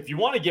 If you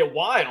want to get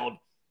wild,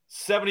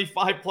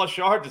 75 plus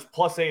yards is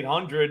plus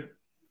 800,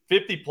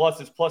 50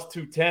 plus is plus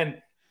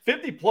 210.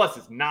 50 plus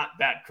is not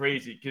that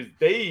crazy because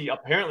they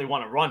apparently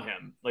want to run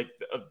him. Like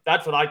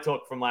that's what I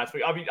took from last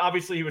week. I mean,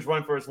 obviously he was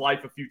running for his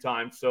life a few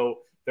times,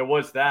 so there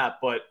was that,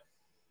 but.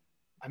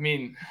 I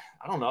mean,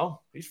 I don't know.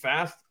 He's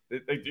fast.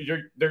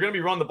 They're going to be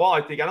running the ball.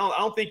 I think. I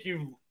don't think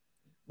you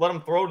let them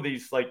throw to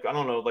these, like, I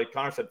don't know, like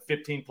Connor said,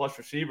 15 plus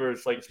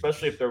receivers, like,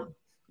 especially if they're,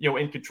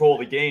 in control of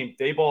the game.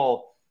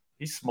 Daboll,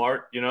 he's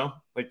smart,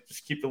 like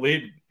just keep the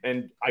lead.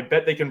 And I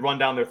bet they can run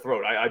down their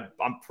throat.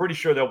 I'm pretty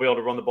sure they'll be able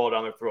to run the ball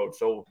down their throat.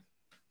 So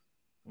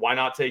why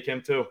not take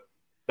him too?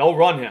 They'll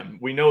run him.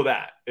 We know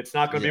that. It's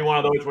not going to be one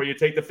of those where you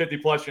take the 50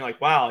 plus, you're like,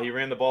 wow, he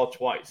ran the ball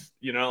twice.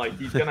 Like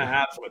he's going to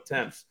have some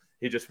attempts.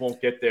 He just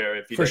won't get there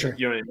if he doesn't.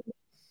 You know what I mean?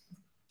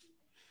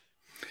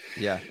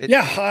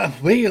 Yeah.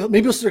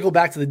 Maybe we'll circle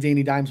back to the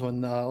Danny Dimes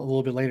one a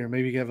little bit later.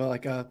 Maybe give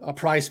a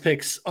prize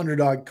picks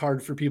underdog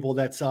card for people.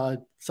 That's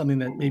something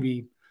that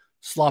maybe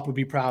Slop would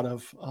be proud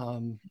of.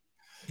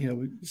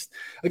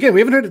 Again, we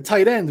haven't heard a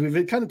tight end. We've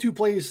had kind of 2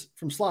 plays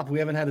from Slop. We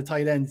haven't had a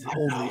tight end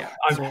over yet.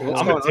 I'm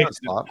going to take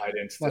the tight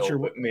end still, sure.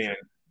 But man,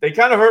 they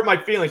kind of hurt my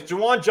feelings.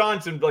 Juwan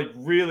Johnson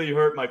really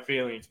hurt my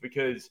feelings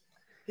because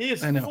he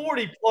is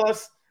 40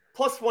 plus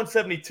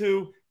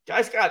 172.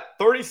 Guy's got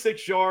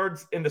 36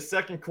 yards in the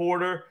second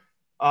quarter.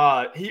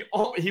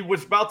 He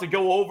was about to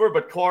go over,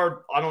 but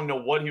Carr, I don't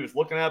know what he was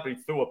looking at, but he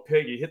threw a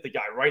pick. He hit the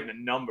guy right in the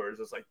numbers.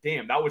 It's like,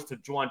 damn, that was to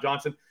Juwan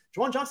Johnson.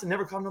 Juwan Johnson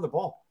never caught another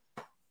ball.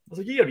 I was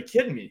like, you gotta be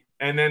kidding me.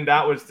 And then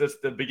that was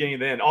just the beginning of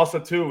the end. Also,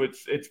 too,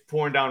 it's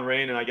pouring down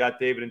rain, and I got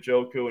David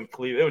Njoku and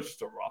Cleveland. It was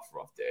just a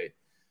rough day.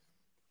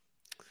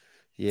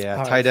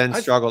 Yeah, tight end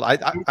struggled.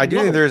 I do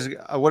think there's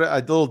a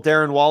little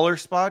Darren Waller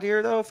spot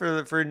here though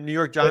for New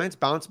York Giants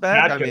bounce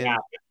back.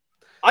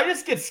 I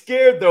just get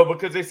scared though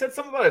because they said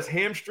something about his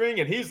hamstring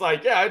and he's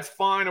like, yeah, it's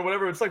fine or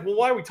whatever. It's like, well,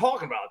 why are we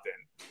talking about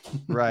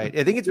then? Right.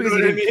 I think it's because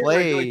he didn't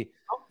play.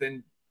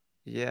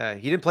 Yeah,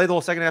 he didn't play the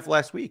whole second half of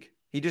last week.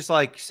 He just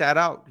sat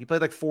out. He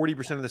played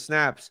 40% of the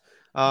snaps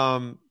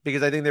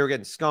because I think they were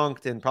getting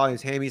skunked and probably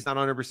his hammy's not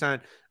 100%.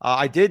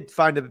 I did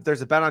find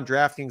there's a bet on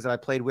DraftKings that I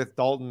played with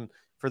Dalton.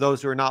 For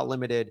those who are not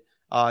limited,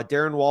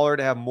 Darren Waller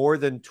to have more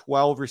than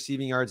 12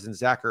 receiving yards than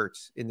Zach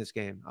Ertz in this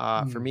game.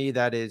 For me,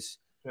 that is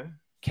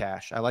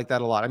cash. I like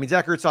that a lot. I mean,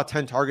 Zach Ertz saw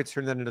 10 targets,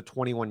 turned that into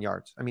 21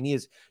 yards. I mean, he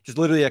is just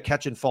literally a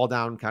catch and fall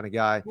down kind of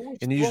guy.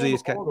 And usually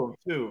he's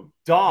too.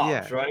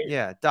 Dobbs, right?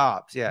 Yeah,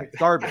 Dobbs. Yeah,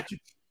 garbage.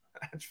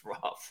 That's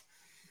rough.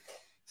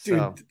 Dude,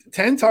 so.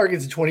 10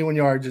 targets and 21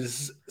 yards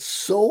is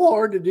so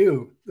hard to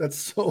do. That's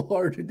so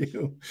hard to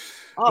do.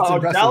 Oh,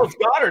 Dallas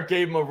Goedert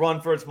gave him a run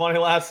for his money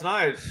last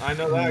night. I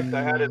know that.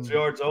 I had its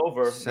yards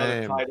over.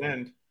 Another tight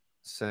end.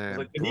 Same.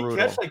 Did he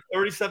catch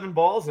 37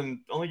 balls and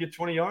only get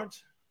 20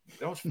 yards?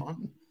 That was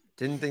fun.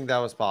 Didn't think that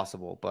was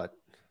possible, but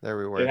there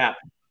we were. It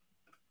happened.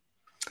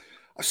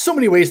 So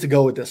many ways to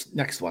go with this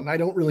next one. I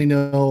don't really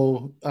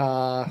know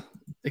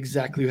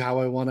exactly how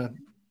I want to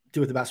do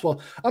with the basketball.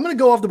 I'm going to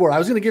go off the board. I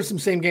was going to give some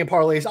same game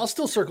parlays. I'll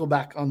still circle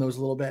back on those a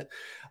little bit.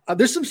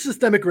 There's some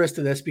systemic risk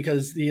to this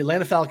because the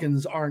Atlanta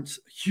Falcons aren't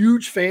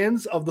huge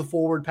fans of the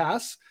forward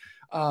pass.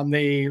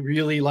 They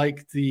really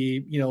like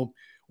the,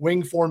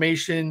 wing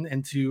formation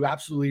and to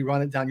absolutely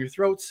run it down your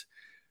throats.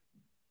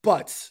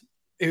 But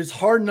it's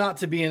hard not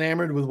to be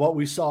enamored with what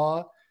we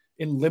saw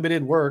in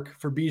limited work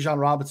for Bijan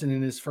Robinson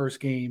in his first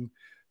game.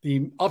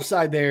 The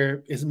upside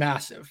there is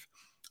massive.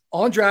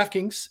 On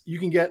DraftKings, you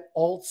can get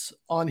alts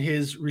on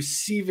his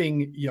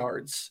receiving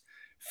yards.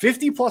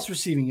 50-plus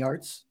receiving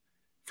yards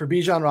for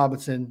Bijan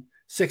Robinson,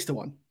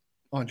 6-1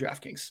 on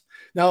DraftKings.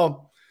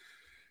 Now,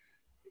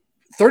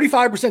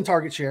 35%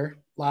 target share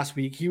last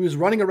week. He was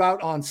running a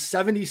route on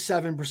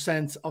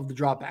 77% of the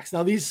dropbacks.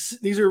 Now,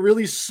 these are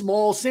really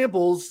small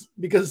samples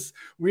because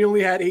we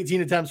only had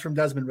 18 attempts from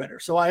Desmond Ridder.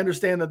 So I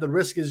understand that the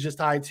risk is just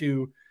tied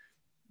to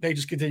they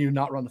just continue to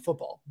not run the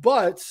football.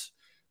 But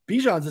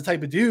Bijan's the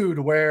type of dude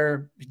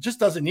where he just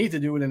doesn't need to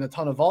do it in a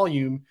ton of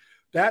volume.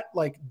 That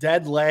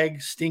dead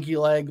leg, stinky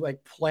leg,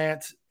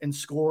 plant and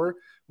score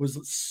was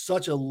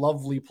such a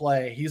lovely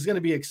play. He's going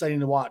to be exciting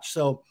to watch.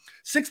 So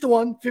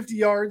 6-1, 50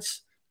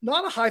 yards,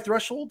 not a high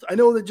threshold. I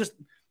know that just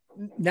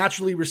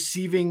naturally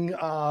receiving,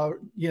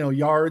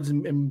 yards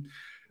and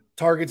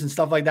targets and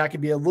stuff like that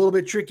can be a little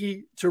bit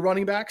tricky to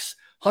running backs.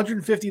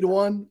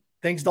 150-1.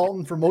 Thanks,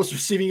 Dalton, for most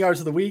receiving yards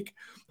of the week.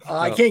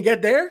 I can't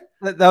get there.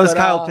 That was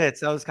Kyle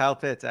Pitts. That was Kyle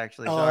Pitts,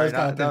 actually. Sorry,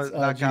 not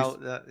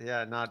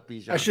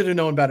Bijan. I should have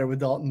known better with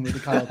Dalton with the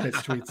Kyle Pitts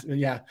tweets.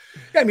 Yeah.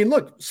 I mean,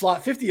 look,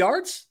 slot 50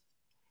 yards.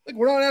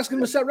 We're not asking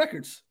him to set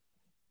records.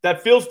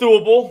 That feels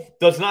doable.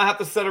 Does not have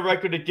to set a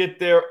record to get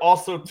there.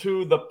 Also,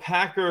 too, the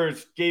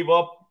Packers gave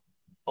up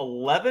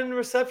 11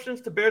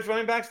 receptions to Bears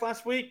running backs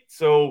last week.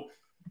 So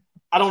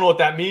I don't know what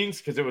that means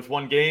because it was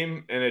one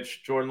game and it's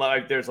Jordan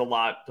Love. There's a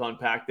lot to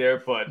unpack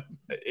there, but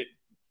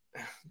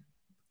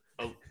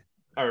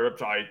I'm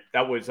sorry,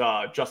 that was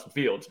Justin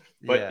Fields.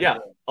 But yeah,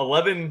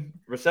 11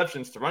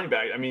 receptions to running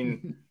back. I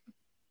mean,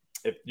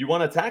 if you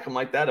want to attack him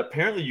like that,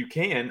 apparently you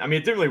can. I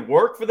mean, it didn't really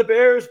work for the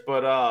Bears,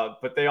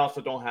 but they also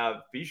don't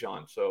have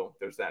Bijan, so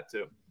there's that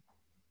too.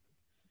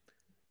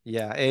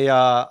 Yeah,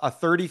 a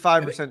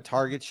 35%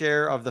 target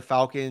share of the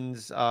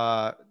Falcons,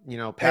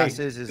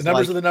 passes is the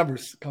numbers are the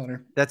numbers,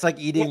 Connor. That's like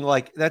eating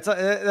that's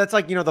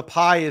like the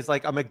pie is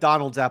like a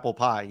McDonald's apple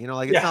pie. It's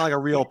not like a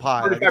real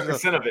pie.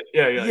 35% of it.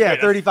 Yeah,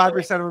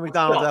 35% of a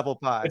McDonald's apple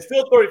pie. It's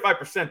still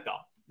 35% though.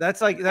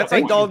 That's like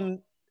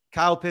Dalton.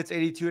 Kyle Pitts,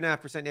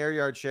 82.5% air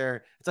yard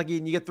share. It's like you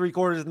get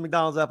 3/4 of the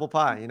McDonald's apple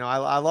pie.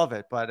 I love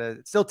it, but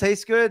it still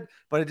tastes good,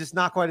 but it's just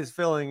not quite as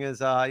filling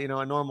as, a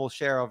normal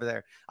share over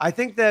there. I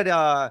think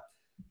that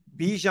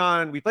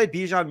Bijan, we played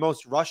Bijan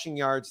most rushing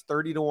yards,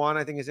 30-1,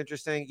 I think is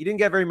interesting. He didn't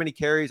get very many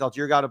carries.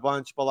 Algier got a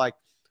bunch, but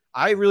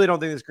I really don't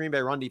think this Green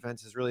Bay run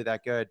defense is really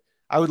that good.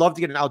 I would love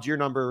to get an Algier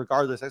number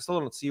regardless. I still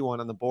don't see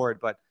one on the board,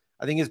 but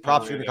I think his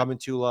props are going to come in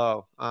too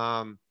low.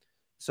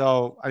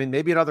 So, I mean,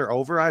 maybe another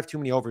over. I have too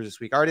many overs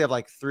this week. I already have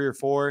 3 or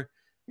 4.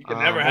 You can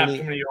never have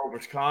too many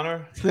overs,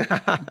 Connor.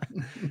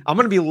 I'm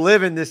going to be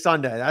living this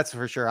Sunday. That's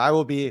for sure. I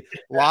will be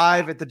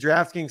live at the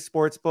DraftKings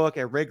Sportsbook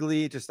at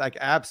Wrigley, just like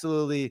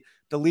absolutely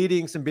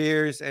deleting some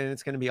beers, and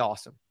it's going to be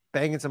awesome.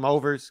 Banging some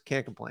overs.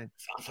 Can't complain.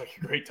 Sounds like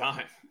a great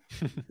time.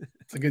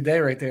 It's a good day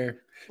right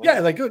there. Yeah,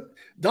 like good.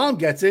 Dom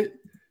gets it.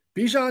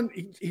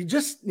 Bijan, he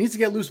just needs to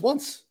get loose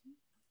once.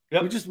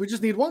 Yep. We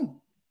just need one,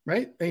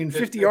 right? I mean,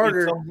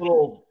 50-yarder. Some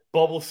little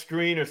bubble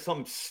screen or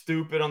something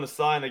stupid on the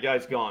side, and the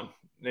guy's gone.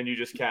 Then you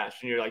just cash,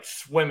 and you're like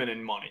swimming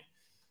in money.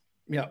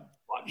 Yeah.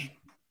 Watch.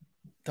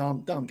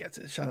 Dom gets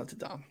it. Shout out to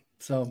Dom.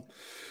 So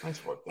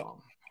nice work,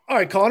 Dom. All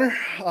right, Connor.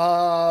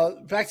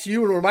 Back to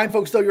you. And remind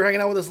folks, though, you're hanging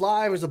out with us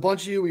live. There's a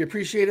bunch of you. We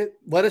appreciate it.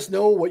 Let us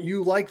know what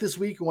you like this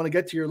week. We want to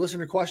get to your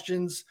listener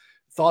questions,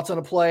 thoughts on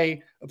a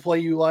play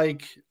you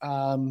like,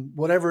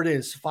 whatever it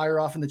is. Fire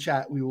off in the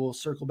chat. We will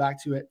circle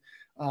back to it.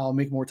 I'll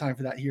make more time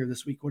for that here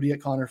this week. What do you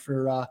get, Connor,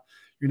 for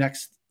your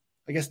next,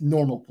 I guess,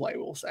 normal play,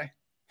 we'll say?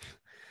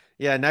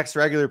 Yeah, next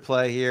regular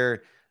play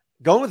here.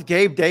 Going with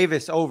Gabe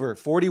Davis over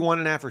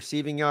 41.5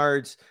 receiving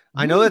yards.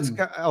 I know that's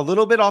a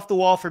little bit off the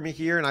wall for me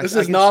here. And this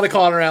is not a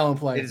Connor Allen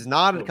play. It is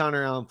not a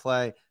Connor Allen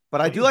play,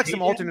 but I do like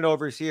some alternate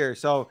overs here.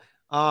 So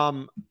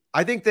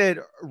I think that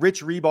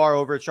Rich Rebar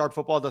over at Sharp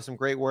Football does some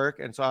great work.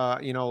 And so,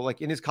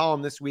 like in his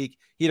column this week,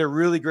 he had a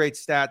really great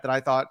stat that I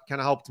thought kind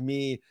of helped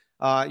me,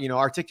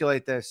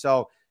 articulate this.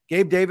 So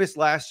Gabe Davis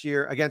last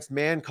year against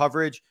man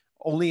coverage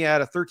only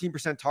had a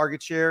 13%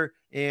 target share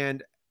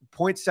and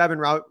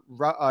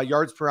 0.7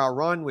 yards per out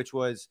run, which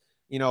was,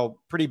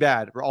 pretty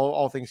bad,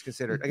 all things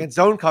considered. Against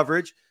zone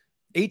coverage,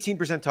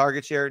 18%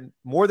 target share,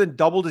 more than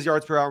doubled his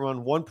yards per out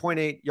run,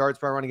 1.8 yards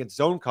per out run against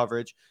zone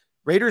coverage.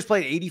 Raiders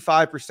played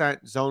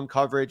 85% zone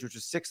coverage, which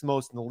was sixth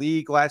most in the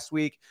league last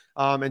week.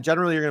 And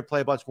generally, you're going to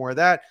play a bunch more of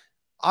that.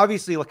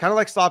 Obviously, kind of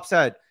like Slop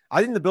said,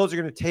 I think the Bills are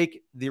going to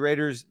take the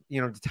Raiders,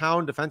 to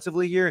town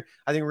defensively here.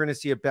 I think we're going to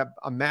see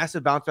a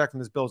massive bounce back from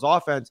this Bills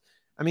offense.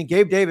 I mean,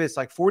 Gabe Davis,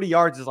 like 40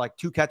 yards is like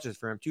 2 catches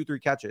for him,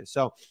 2-3 catches.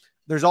 So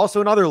there's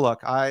also another look.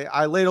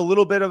 I laid a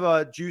little bit of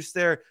a juice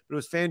there, but it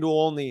was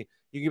FanDuel only.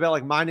 You can bet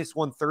like minus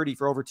 130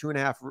 for over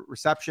 2.5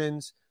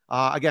 receptions.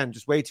 Again,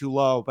 just way too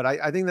low. But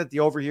I think that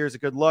the over here is a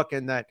good look,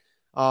 and that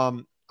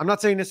I'm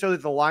not saying necessarily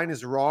that the line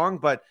is wrong,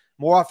 but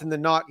more often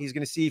than not, he's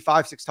going to see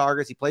 5-6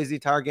 targets. He plays the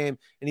entire game,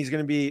 and he's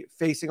going to be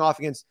facing off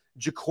against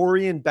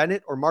Jacorian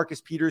Bennett or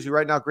Marcus Peters, who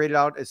right now graded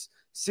out as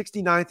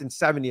 69th and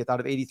 70th out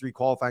of 83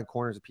 qualifying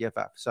corners at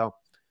PFF. So,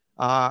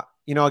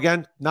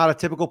 again, not a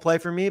typical play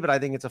for me, but I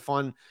think it's a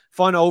fun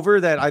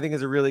over that I think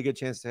is a really good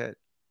chance to hit.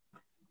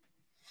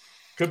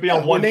 Could be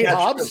on one Nate catch.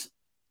 Hobbs.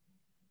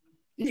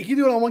 You can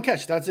do it on one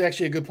catch. That's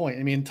actually a good point.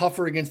 I mean,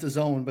 tougher against the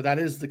zone, but that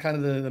is the kind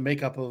of the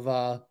makeup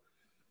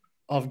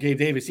of Gabe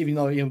Davis, even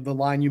though the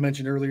line you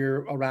mentioned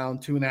earlier around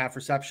 2.5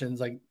 receptions,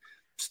 like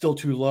still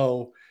too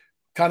low.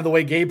 Kind of the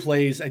way Gabe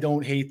plays, I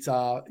don't hate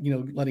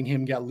letting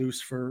him get loose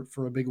for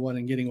a big one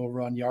and getting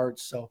over on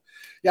yards. So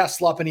yeah,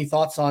 Slop, any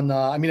thoughts on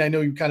I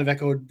know you kind of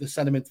echoed the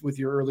sentiment with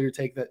your earlier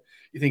take that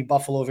you think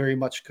Buffalo very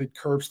much could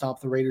curb stomp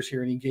the Raiders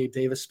here. Any Gabe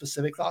Davis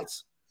specific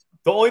thoughts?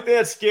 The only thing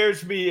that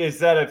scares me is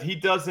that if he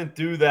doesn't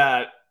do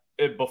that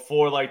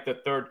before like the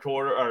third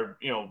quarter or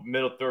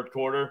middle third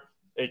quarter,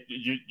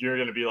 you're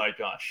going to be like,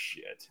 oh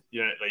shit,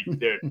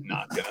 they're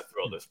not going to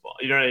throw this ball.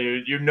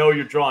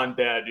 You're drawing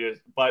dead.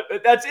 But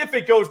that's if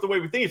it goes the way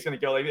we think it's going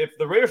to go. Like if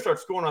the Raiders start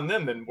scoring on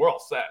them, then we're all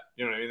set.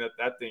 You know what I mean?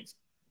 That thing's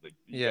like,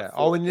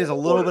 all we need is a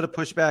little bit of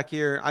pushback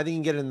here. I think he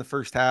can get it in the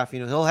first half.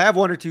 He'll have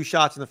 1 or 2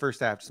 shots in the first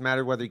half. Just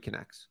matter whether he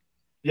connects.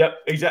 Yep,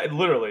 exactly.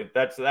 Literally,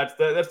 that's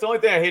the only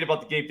thing I hate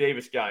about the Gabe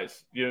Davis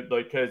guys.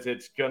 Because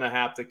it's gonna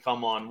have to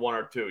come on 1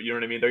 or 2. You know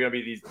what I mean? They're gonna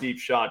be these deep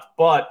shots,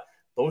 but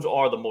those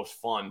are the most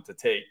fun to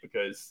take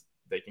because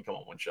they can come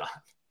on one shot.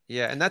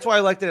 Yeah, and that's why I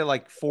liked it at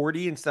like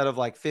 40 instead of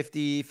like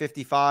 50,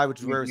 55,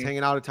 which is where it was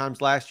hanging out at times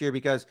last year.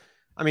 Because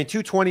 2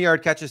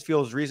 20-yard catches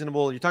feels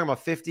reasonable. You're talking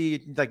about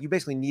 50, like you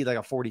basically need like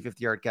a 40,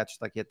 50-yard catch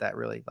to like hit that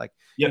really. Like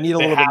you need a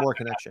little bit more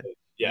connection.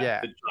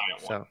 Yeah.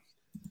 So.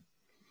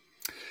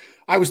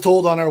 I was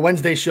told on our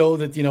Wednesday show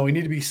that, we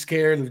need to be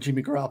scared of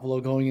Jimmy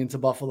Garoppolo going into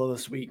Buffalo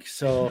this week.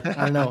 So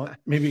I don't know,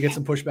 maybe get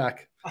some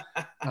pushback.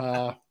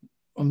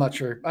 I'm not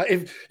sure.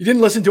 If you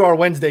didn't listen to our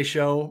Wednesday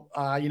show,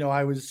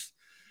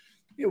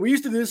 we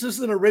used to do this. This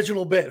is an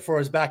original bit for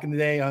us back in the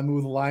day on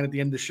Move the Line. At the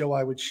end of the show,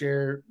 I would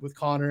share with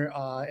Connor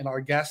and our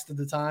guest at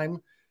the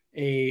time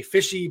a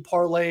fishy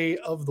parlay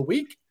of the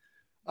week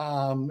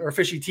or a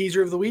fishy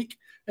teaser of the week,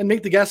 and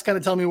make the guest kind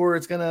of tell me where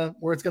it's gonna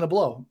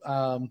blow.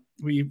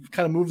 We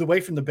kind of moved away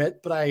from the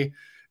bit, but I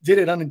did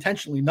it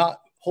unintentionally, not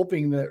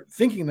thinking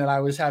that I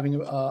was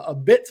having a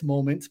bit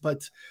moment.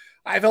 But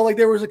I felt like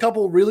there was a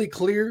couple really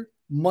clear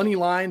money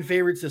line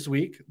favorites this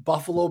week,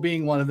 Buffalo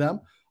being one of them.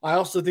 I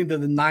also think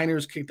that the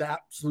Niners kicked the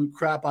absolute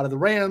crap out of the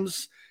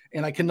Rams,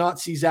 and I cannot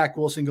see Zach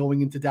Wilson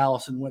going into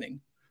Dallas and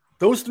winning.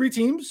 Those 3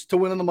 teams to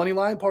win on the money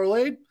line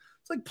parlayed,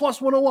 it's like plus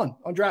 101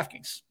 on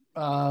DraftKings.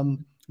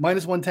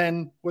 Minus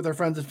 110 with our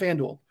friends at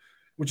FanDuel,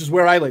 which is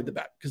where I laid the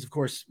bet because, of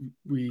course,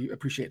 we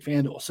appreciate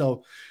FanDuel.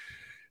 So,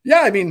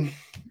 yeah,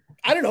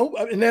 I don't know.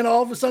 And then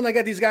all of a sudden I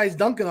got these guys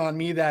dunking on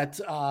me that,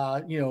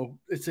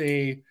 it's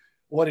a,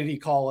 what did he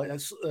call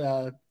it?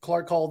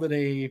 Clark called it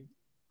a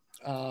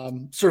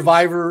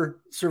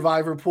survivor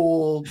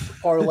pool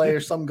parlay or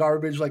some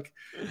garbage, like,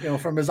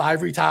 from his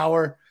ivory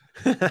tower.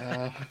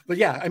 But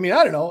yeah, I mean,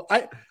 I don't know.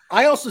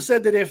 I also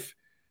said that if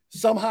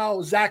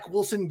somehow Zach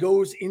Wilson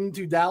goes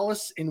into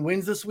Dallas and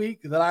wins this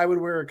week, that I would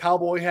wear a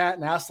cowboy hat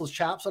and assless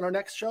chaps on our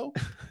next show.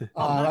 Nice.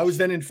 I was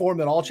then informed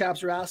that all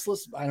chaps are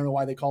assless. I don't know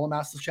why they call them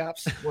assless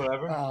chaps.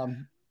 Whatever.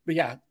 But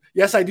yeah,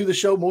 yes, I do the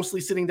show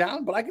mostly sitting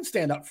down, but I can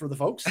stand up for the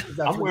folks.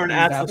 I'm wearing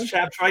assless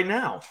chaps right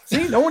now.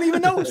 See, no one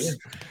even knows.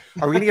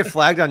 Are we going to get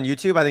flagged on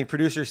YouTube? I think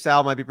producer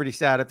Sal might be pretty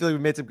sad. I feel like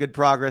we made some good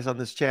progress on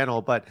this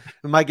channel, but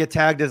we might get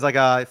tagged as like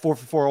a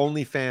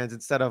 4for4 OnlyFans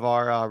instead of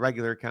our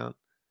regular account.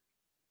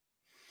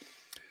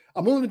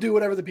 I'm willing to do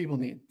whatever the people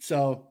need.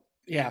 So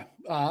yeah,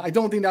 I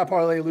don't think that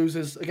parlay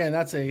loses. Again,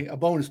 that's a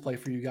bonus play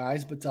for you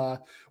guys, but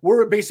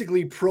we're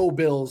basically pro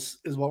Bills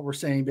is what we're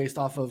saying based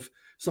off of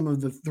some of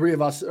the three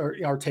of us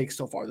our takes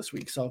so far this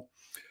week. So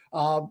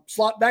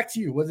Slot, back to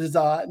you. What is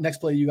next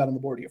play you got on the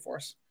board here for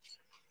us?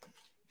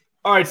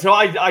 All right. So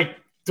I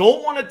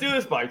don't want to do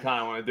this, but I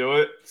kind of want to do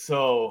it.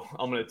 So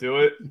I'm going to do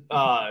it.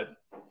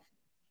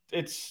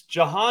 It's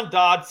Jahan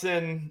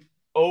Dotson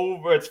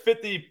over. It's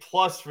 50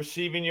 plus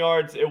receiving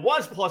yards. It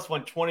was plus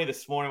 120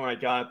 this morning when I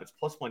got it. It's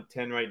plus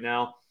 110 right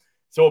now.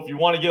 So if you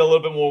want to get a little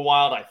bit more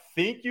wild, I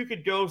think you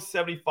could go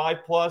 75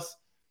 plus.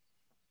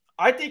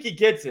 I think he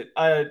gets it.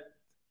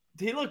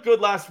 He looked good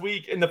last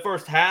week in the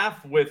first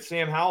half with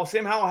Sam Howell.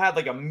 Sam Howell had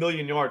like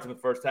 1,000,000 yards in the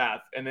first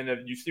half. And then if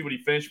you see what he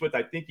finished with,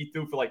 I think he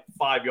threw for like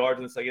 5 yards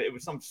in the second. It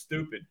was something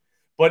stupid.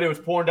 But it was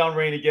pouring down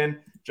rain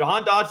again.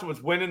 Jahan Dotson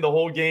was winning the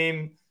whole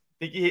game.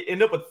 I think he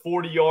ended up with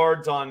 40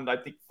 yards on,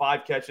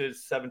 5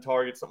 catches, 7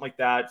 targets, something like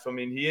that. So, I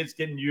mean, he is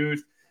getting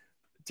used.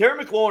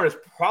 Terry McLaurin is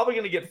probably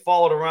going to get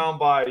followed around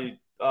by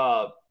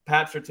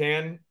Pat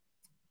Surtain.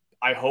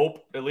 I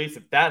hope, at least.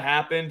 If that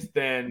happens,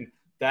 then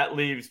that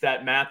leaves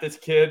that Mathis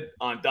kid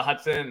on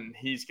Dotson, and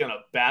he's going to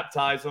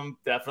baptize him,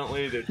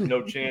 definitely. There's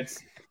no chance.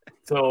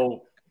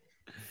 So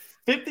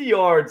 50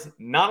 yards,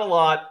 not a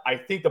lot. I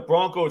think the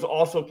Broncos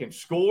also can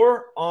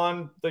score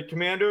on the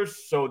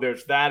Commanders, so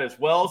there's that as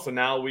well. So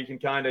now we can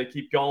kind of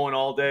keep going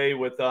all day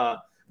with the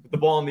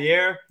ball in the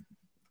air.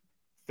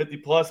 50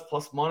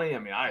 plus money. I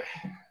mean, I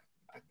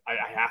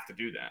have to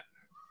do that.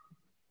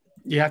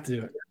 You have to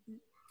do it.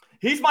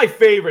 He's my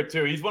favorite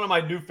too. He's one of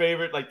my new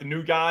favorite, like the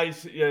new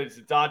guys.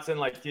 It's Dotson.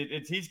 Like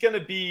he's going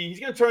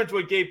to turn into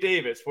a Gabe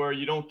Davis where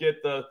you don't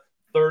get the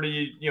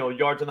 30,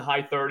 yards in the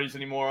high 30s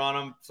anymore on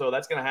him. So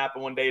that's going to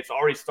happen one day. It's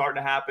already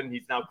starting to happen.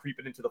 He's now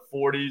creeping into the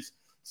 40s.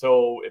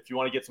 So if you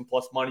want to get some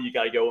plus money, you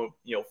got to go,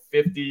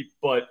 50.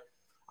 But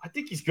I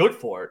think he's good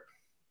for it.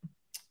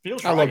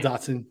 Feels right. I love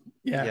Dotson.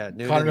 Yeah.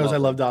 Connor knows I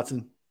love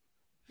Dotson.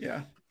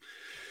 Yeah.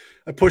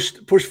 I pushed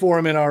for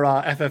him in our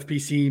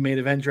FFPC main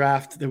event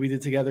draft that we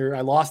did together.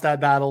 I lost that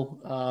battle.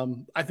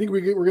 I think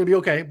we're going to be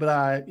okay.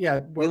 But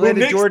we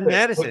landed Jordan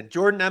Addison,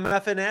 Jordan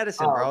MFN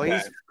Addison, bro. Okay.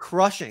 He's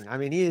crushing. I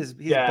mean, he's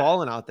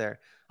balling out there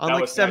on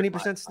like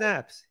 70%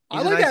 snaps.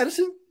 I like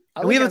Addison.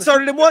 We haven't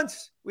started him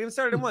once.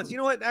 You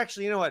know what?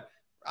 Actually, you know what?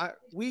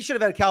 We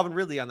should have had Calvin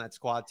Ridley on that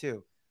squad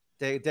too.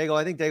 Daigle,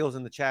 I think Daigle's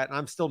in the chat, and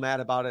I'm still mad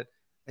about it.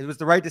 It was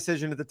the right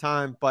decision at the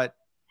time, but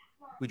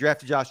we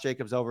drafted Josh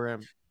Jacobs over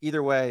him.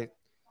 Either way,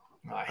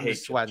 I hate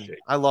sweating.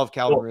 I love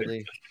Calvin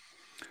Ridley.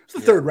 It's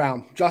the third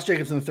round. Josh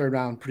Jacobs in the third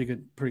round. Pretty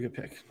good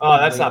pick. Oh,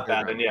 that's not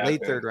bad then. Yeah,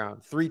 late third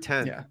round,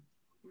 310.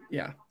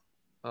 Yeah.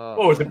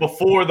 Was it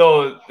before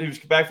though? He was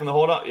back from the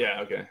holdout. Yeah.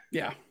 Okay.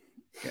 Yeah.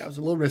 It was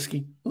a little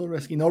risky. No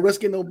risk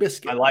and no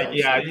biscuit. I like.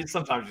 You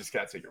sometimes just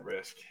gotta take a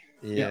risk.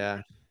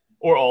 Yeah.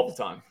 Or all the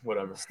time,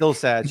 whatever. Still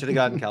sad. Should have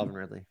gotten Calvin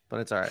Ridley, but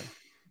it's all right.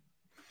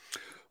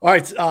 All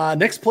right,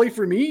 next play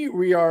for me,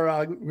 we're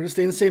going to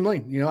stay in the same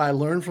lane. I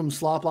learned from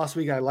Slop last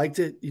week. I liked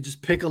it. You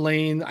just pick a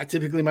lane.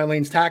 My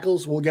lane's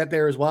tackles. We'll get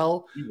there as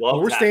well.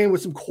 We're staying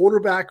with some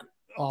quarterback.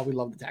 Oh, we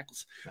love the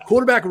tackles. Yeah.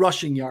 Quarterback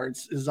rushing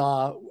yards is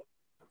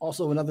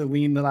also another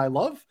lean that I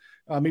love.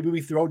 Maybe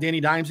we throw Danny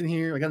Dimes in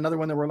here. I got another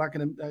one that we're not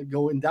going to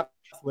go in depth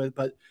with,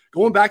 but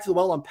going back to the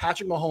well on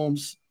Patrick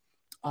Mahomes.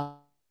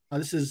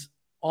 This is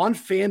on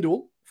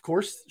FanDuel, of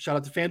course. Shout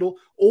out to FanDuel.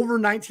 Over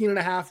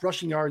 19.5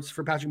 rushing yards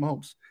for Patrick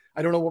Mahomes.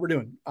 I don't know what we're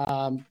doing.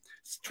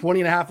 It's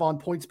 20.5 on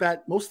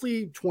PointsBet,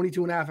 mostly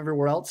 22.5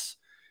 everywhere else,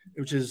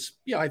 which is,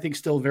 I think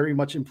still very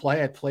much in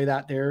play. I'd play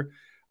that there.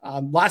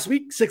 Last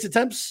week, 6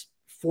 attempts,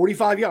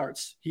 45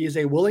 yards. He is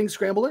a willing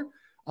scrambler.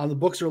 The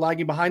books are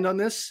lagging behind on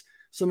this.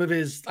 Some of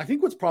his, I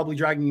think what's probably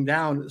dragging him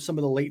down, some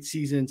of the late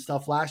season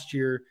stuff last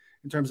year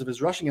in terms of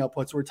his rushing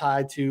outputs were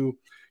tied to,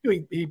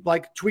 he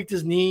tweaked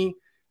his knee.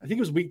 I think it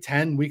was week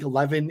 10, week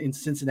 11 in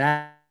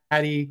Cincinnati.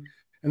 And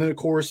then, of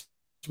course,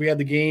 we had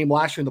the game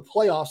last year in the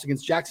playoffs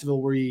against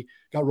Jacksonville where he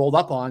got rolled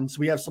up on. So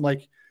we have some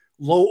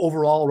low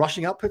overall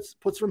rushing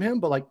outputs from him.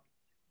 But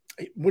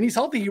when he's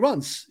healthy, he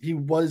runs. He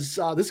was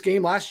this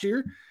game last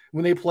year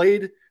when they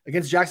played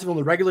against Jacksonville in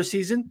the regular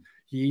season.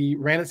 He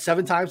ran it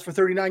 7 times for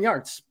 39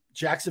 yards.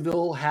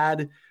 Jacksonville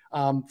had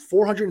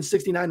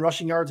 469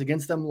 rushing yards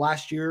against them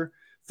last year,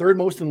 third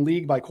most in the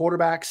league by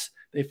quarterbacks.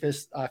 They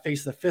faced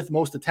the fifth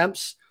most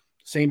attempts.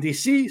 Same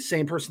DC,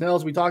 same personnel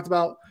as we talked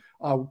about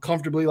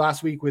comfortably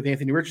last week with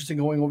Anthony Richardson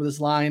going over this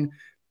line.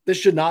 This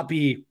should not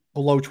be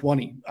below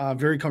 20.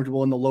 Very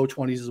comfortable in the low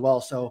 20s as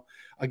well. So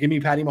give me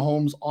Patty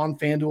Mahomes on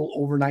FanDuel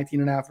over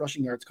 19.5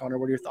 rushing yards. Connor,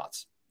 what are your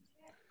thoughts?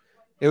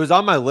 It was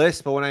on my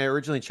list, but when I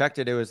originally checked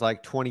it, it was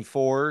like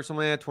 24 or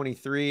something like that,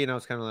 23. And I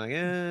was kind of like,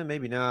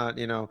 maybe not.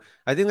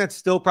 I think that's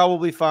still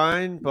probably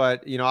fine.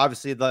 But,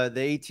 obviously the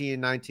 18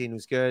 and 19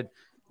 was good.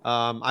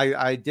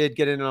 I did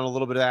get in on a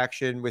little bit of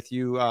action with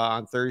you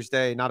on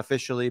Thursday, not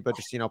officially, but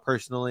just,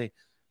 personally.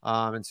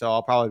 And so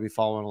I'll probably be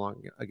following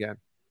along again.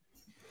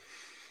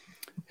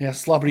 Yeah,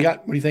 Slub,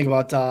 what do you think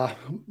about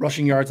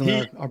rushing yards on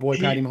our boy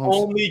Patty Mahomes? He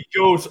only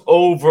goes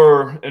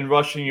over in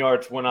rushing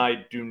yards when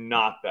I do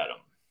not bet him.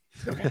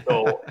 Okay.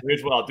 So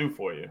here's what I'll do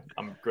for you.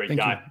 I'm a great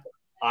guy. You.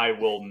 I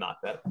will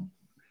not bet him.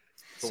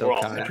 So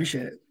kind. I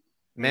appreciate it.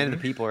 Man of the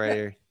people right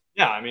here.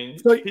 Yeah, I mean,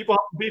 people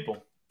help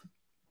people.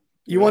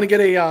 You want to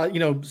get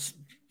a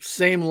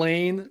same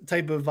lane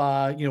type of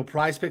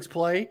prize picks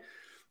play.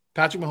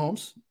 Patrick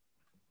Mahomes,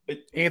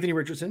 Anthony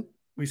Richardson.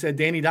 We said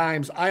Danny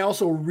Dimes. I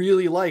also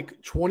really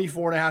like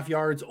 24.5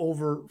 yards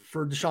over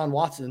for Deshaun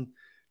Watson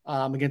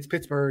against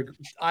Pittsburgh.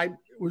 I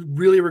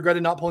really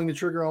regretted not pulling the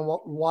trigger on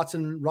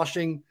Watson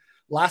rushing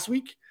last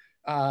week.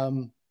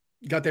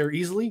 Got there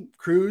easily,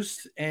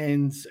 cruised,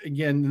 and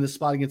again in the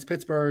spot against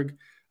Pittsburgh,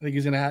 I think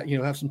he's going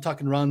to have some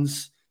tuck and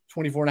runs.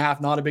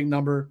 24.5, not a big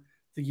number.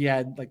 I think he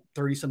had like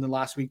 30 something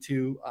last week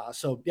too.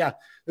 So yeah,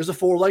 there's a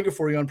four-legger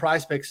for you on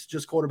prize picks,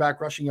 just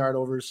quarterback rushing yard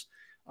overs.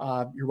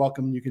 You're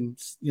welcome. You can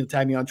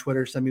tag me on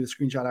Twitter, send me the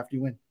screenshot after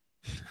you win.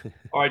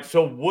 All right.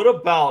 So what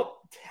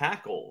about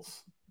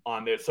tackles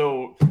on there?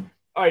 So,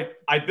 all right,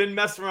 I've been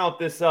messing around with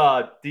this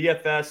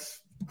DFS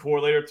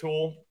correlator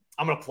tool.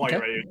 I'm going to plug it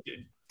right here.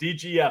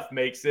 DGF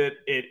makes it.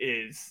 It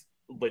is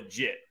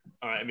legit.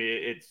 All right. I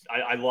mean,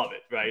 I love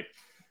it. Right.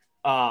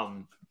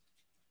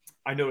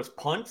 I noticed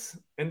punts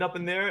end up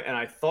in there, and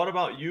I thought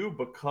about you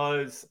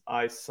because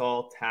I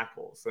saw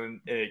tackles,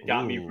 and it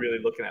got me really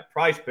looking at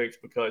prize picks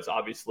because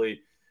obviously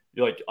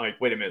you're like,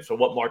 wait a minute. So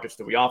what markets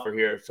do we offer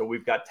here? So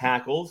we've got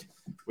tackles,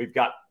 we've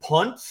got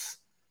punts,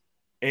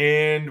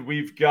 and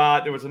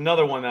there was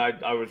another one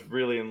that I was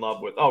really in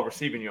love with. Oh,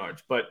 receiving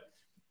yards. But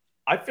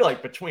I feel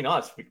like between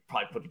us, we could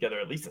probably put together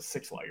at least a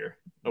six-legger.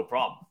 No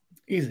problem.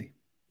 Easy.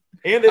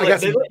 And they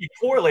let you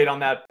correlate on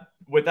that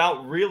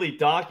without really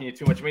docking you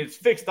too much. I mean, it's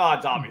fixed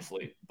odds,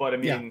 obviously, but I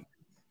mean,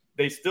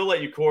 they still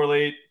let you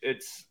correlate.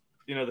 It's,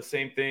 the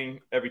same thing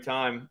every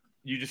time.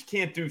 You just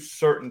can't do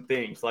certain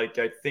things. Like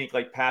I think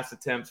like pass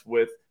attempts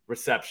with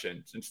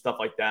receptions and stuff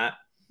like that.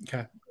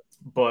 Okay.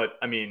 But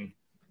I mean,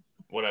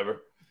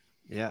 whatever.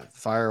 Yeah.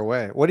 Fire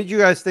away. What did you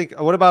guys think?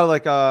 What about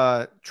like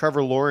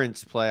Trevor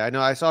Lawrence play? I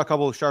know I saw a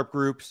couple of sharp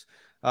groups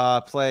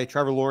play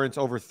Trevor Lawrence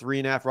over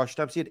 3.5 rush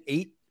attempts. He had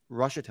 8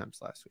 rush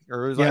attempts last week,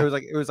 or it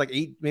was like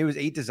 8, maybe it was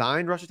 8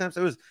 designed rush attempts.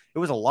 It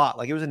was a lot.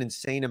 Like it was an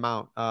insane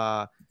amount.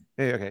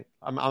 Okay,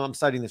 I'm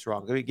citing this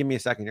wrong. Give me a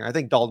second here. I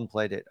think Dalton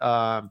played it.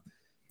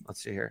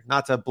 Let's see here.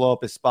 Not to blow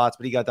up his spots,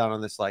 but he got down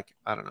on this like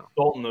I don't know.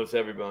 Dalton knows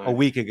everybody. A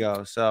week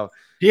ago, so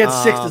he had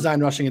 6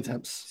 design rushing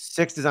attempts.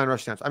 6 design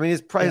rush attempts. I mean,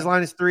 his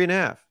line is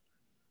 3.5.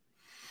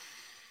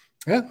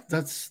 Yeah,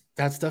 that's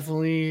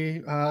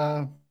definitely.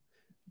 I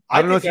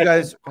don't know if you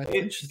guys.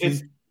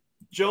 Is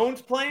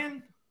Jones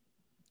playing?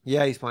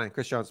 Yeah, he's playing.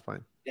 Chris Jones is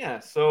playing. Yeah,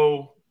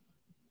 so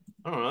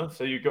I don't know.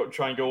 So you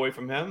try and go away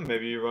from him.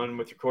 Maybe you run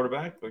with your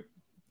quarterback. Like,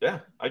 yeah,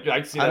 I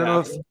see that. I don't know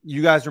if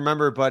you guys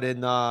remember, but it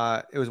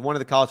was one of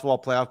the college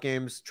football playoff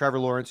games. Trevor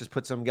Lawrence just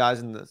put some guys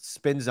in the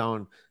spin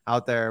zone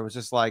out there. It was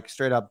just like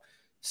straight up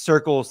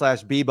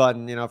circle/B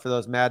button, for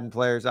those Madden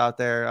players out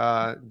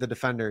there, the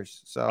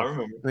defenders.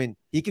 So I mean,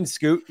 he can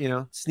scoot,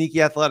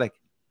 sneaky athletic.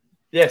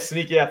 Yeah,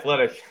 sneaky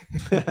athletic.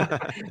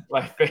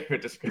 My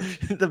favorite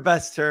description. The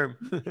best term.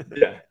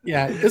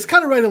 Yeah, it's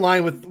kind of right in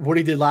line with what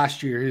he did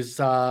last year. His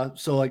so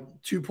like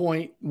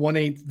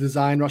 2.18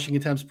 design rushing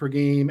attempts per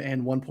game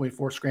and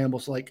 1.4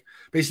 scrambles, so like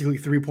basically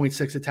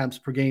 3.6 attempts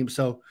per game.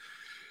 So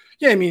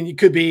yeah, I mean, it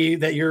could be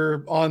that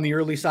you're on the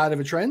early side of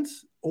a trend,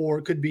 or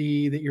it could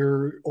be that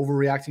you're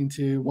overreacting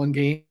to one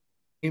game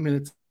and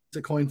it's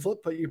a coin flip,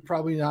 but you're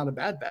probably not a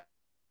bad bet.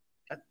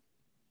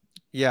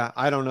 Yeah,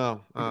 I don't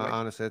know.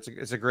 Honestly,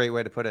 it's a great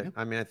way to put it.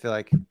 I mean, I feel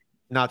like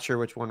not sure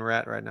which one we're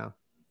at right now.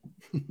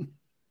 I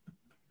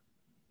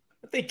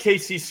think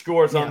KC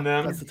scores on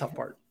them. That's the tough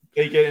part.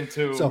 They get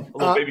into a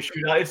little baby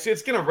shootout.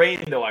 It's going to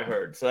rain, though, I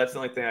heard. So that's the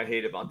only thing I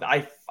hate about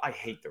that. I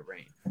hate the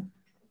rain.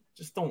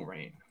 Just don't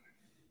rain.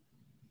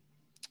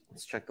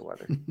 Let's check the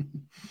weather.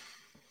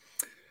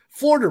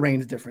 Florida rain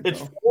is different, it's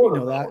though. Florida,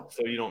 you know that.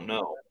 So you don't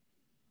know.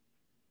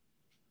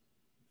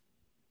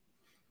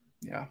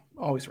 Yeah,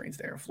 always rains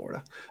there in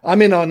Florida.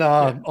 I'm in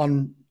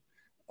on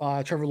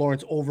Trevor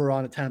Lawrence over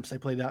on attempts. I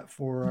played that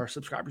for our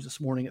subscribers this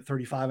morning at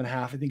 35.5.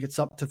 I think it's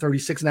up to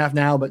 36.5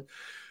 now, but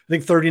I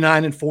think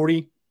 39 and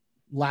 40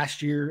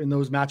 last year in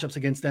those matchups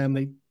against them.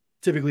 They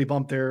typically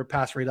bump their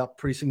pass rate up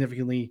pretty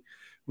significantly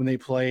when they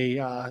play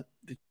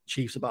the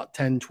Chiefs, about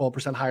 10,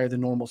 12% higher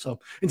than normal. So,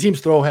 and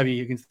teams throw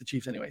heavy against the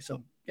Chiefs anyway.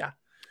 So yeah,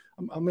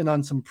 I'm in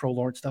on some pro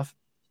Lawrence stuff,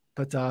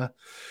 but all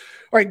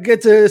right,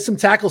 get to some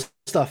tackle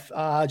stuff.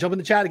 Jump in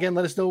the chat again.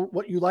 Let us know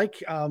what you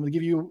like. I'm going to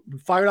give you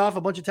fired off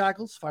a bunch of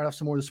tackles, fired off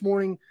some more this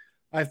morning.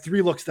 I have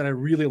 3 looks that I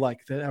really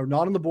like that are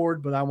not on the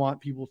board, but I want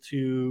people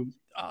to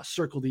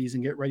circle these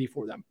and get ready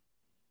for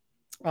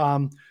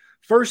them.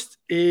 First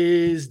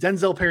is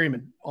Denzel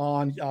Perryman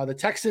on the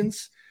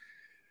Texans.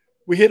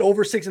 We hit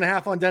over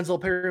 6.5 on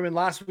Denzel Perryman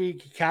last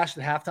week. He cashed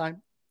at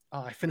halftime.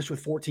 I finished with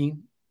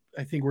 14.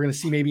 I think we're going to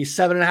see maybe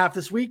 7.5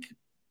 this week.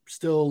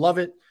 Still love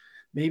it.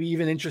 Maybe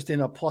even interest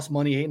in a plus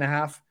money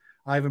 8.5.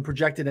 I have him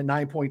projected at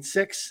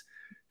 9.6,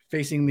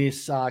 facing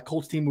this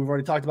Colts team we've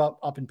already talked about,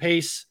 up in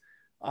pace.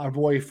 Our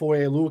boy Foye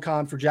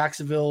Oluokun for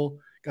Jacksonville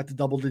got the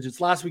double digits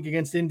last week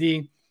against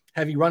Indy.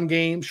 Heavy run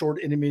game, short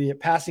intermediate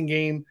passing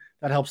game.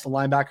 That helps the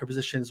linebacker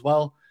position as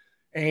well.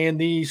 And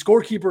the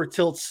scorekeeper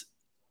tilts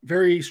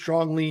very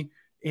strongly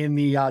in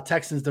the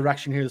Texans'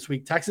 direction here this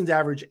week. Texans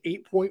average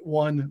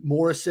 8.1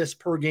 more assists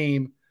per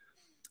game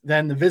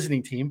than the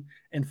visiting team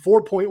and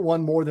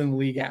 4.1 more than the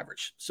league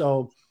average.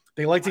 So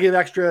they like to give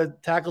extra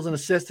tackles and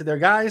assists to their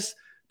guys.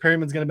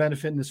 Perryman's going to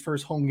benefit in his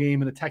first home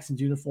game in a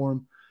Texans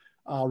uniform.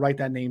 Write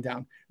that name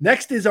down.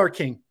 Next is our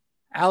king,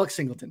 Alex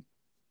Singleton.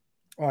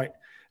 All right.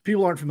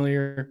 People aren't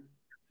familiar,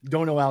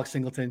 don't know Alex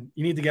Singleton.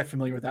 You need to get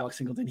familiar with Alex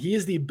Singleton. He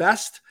is the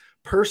best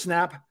per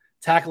snap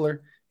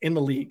tackler in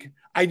the league.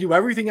 I do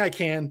everything I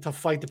can to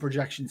fight the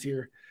projections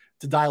here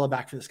to dial it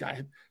back for this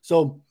guy.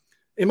 So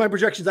in my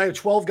projections, I have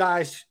 12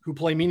 guys who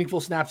play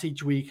meaningful snaps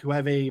each week who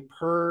have a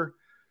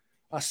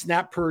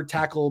snap per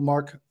tackle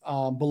mark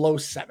below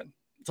 7.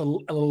 It's an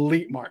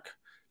elite mark.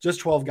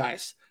 Just 12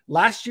 guys.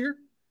 Last year,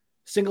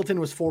 Singleton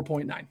was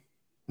 4.9.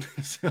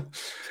 So,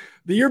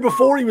 the year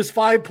before, he was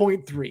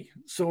 5.3.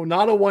 So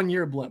not a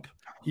one-year blimp.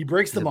 He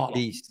breaks the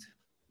model.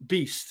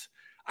 Beast.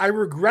 I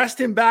regressed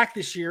him back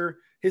this year.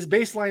 His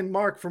baseline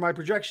mark for my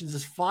projections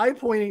is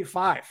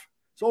 5.85.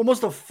 So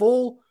almost a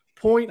full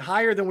point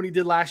higher than what he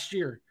did last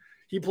year.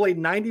 He played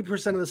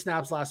 90% of the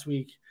snaps last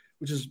week,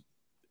 which is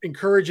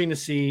encouraging to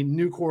see.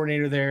 New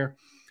coordinator there.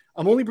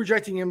 I'm only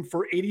projecting him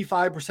for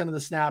 85% of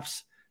the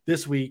snaps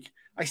this week.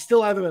 I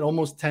still have him at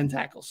almost 10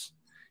 tackles.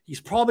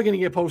 He's probably going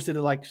to get posted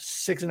at like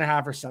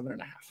 6.5 or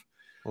 7.5.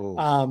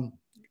 Oh.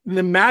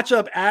 The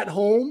matchup at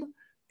home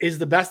is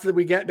the best that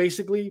we get,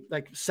 basically,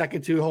 like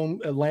second to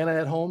home, Atlanta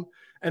at home.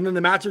 And then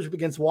the matchup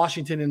against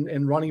Washington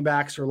and running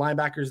backs or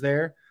linebackers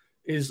there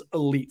is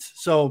elite.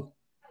 So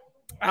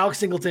Alex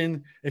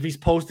Singleton, if he's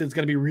posted, it's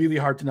going to be really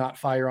hard to not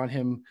fire on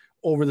him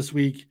over this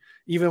week.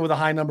 Even with a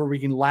high number, we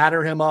can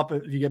ladder him up.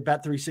 If you get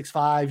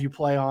Bet365, you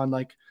play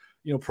on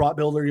Prop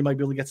Builder, you might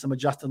be able to get some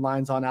adjusted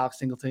lines on Alex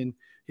Singleton.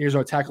 Here's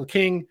our tackle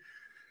king.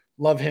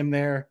 Love him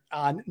there.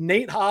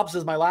 Nate Hobbs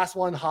is my last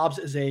one. Hobbs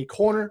is a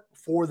corner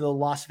for the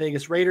Las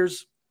Vegas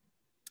Raiders.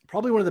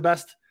 Probably one of the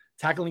best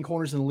tackling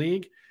corners in the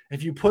league.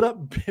 If you put up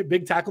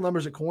big tackle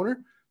numbers at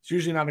corner, it's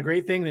usually not a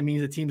great thing. That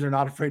means the teams are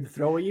not afraid to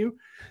throw at you.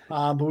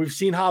 But we've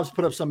seen Hobbs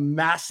put up some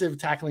massive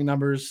tackling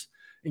numbers,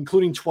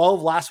 including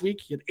 12 last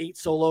week. He had 8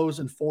 solos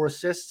and 4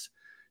 assists.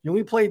 He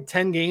only played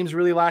 10 games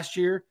really last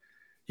year.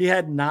 He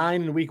had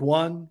 9 in week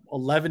 1,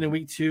 11 in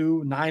week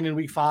 2, 9 in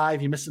week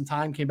 5. He missed some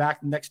time, came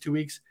back the next 2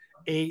 weeks,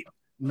 8,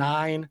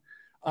 9.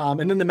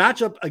 And then the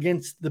matchup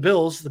against the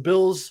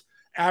Bills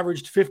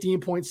averaged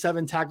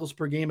 15.7 tackles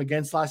per game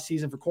against last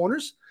season for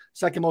corners,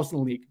 second most in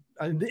the league.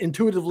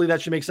 Intuitively,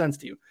 that should make sense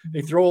to you.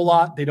 They throw a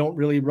lot. They don't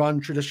really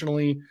run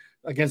traditionally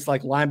against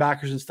like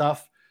linebackers and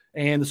stuff.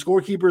 And the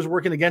scorekeeper is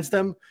working against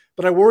them.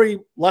 But I worry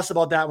less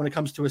about that when it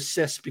comes to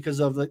assists because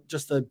of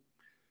the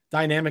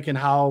dynamic in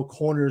how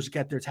corners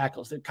get their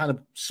tackles. They kind of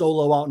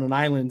solo out on an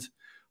island.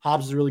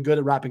 Hobbs is really good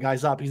at wrapping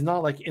guys up. He's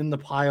not like in the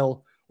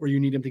pile where you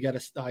need him to get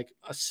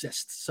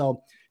assists.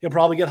 So he'll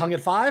probably get hung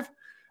at 5.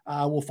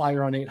 We'll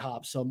fire on Nate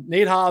Hobbs. So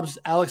Nate Hobbs,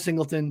 Alex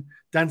Singleton,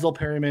 Denzel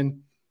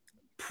Perryman.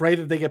 Pray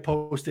that they get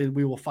posted.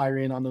 We will fire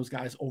in on those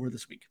guys over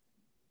this week.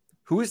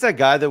 Who is that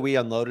guy that we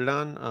unloaded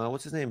on?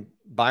 What's his name?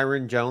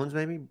 Byron Jones,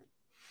 maybe?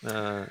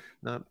 Byron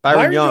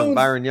Young.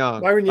 Byron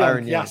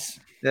Young. Yes.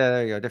 Yeah,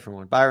 there you go. Different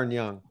one. Byron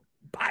Young.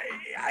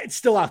 It's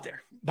still out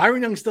there.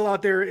 Byron Young's still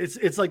out there.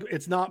 It's like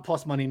it's not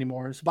plus money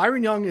anymore. So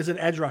Byron Young is an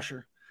edge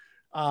rusher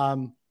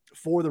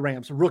for the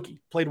Rams. A rookie.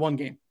 Played 1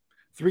 game.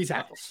 3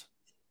 tackles.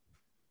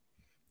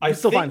 I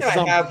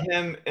have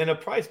him in a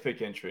Prize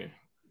Pick entry.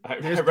 I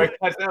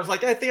recognized that. I was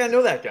like, I think I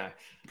know that guy.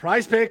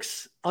 Prize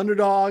Picks,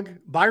 underdog.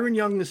 Byron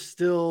Young is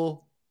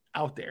still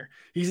out there.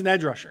 He's an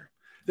edge rusher.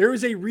 There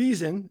is a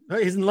reason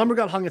his number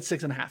got hung at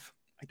 6.5.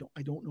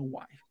 I don't know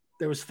why.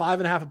 There was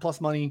 5.5 at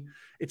plus money.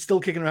 It's still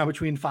kicking around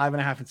between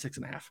 5.5 and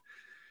 6.5.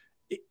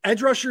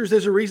 Edge rushers,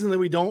 there's a reason that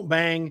we don't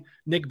bang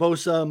Nick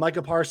Bosa,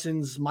 Micah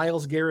Parsons,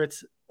 Myles Garrett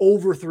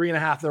over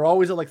 3.5. They're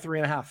always at like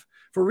 3.5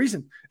 for a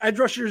reason. Edge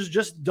rushers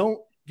just don't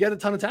get a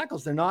ton of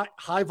tackles. They're not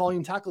high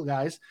volume tackle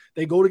guys.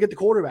 They go to get the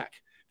quarterback.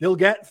 They'll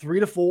get 3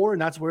 to 4,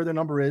 and that's where their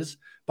number is.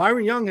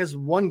 Byron Young has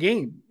 1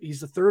 game.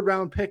 He's the 3rd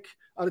round pick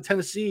out of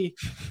Tennessee.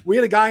 We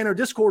had a guy in our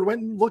Discord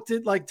went and looked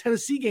at like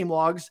Tennessee game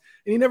logs,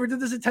 and he never did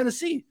this at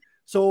Tennessee.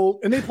 So,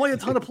 and they play a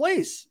ton of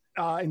plays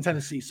in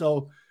Tennessee.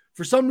 So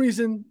for some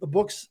reason, the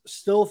books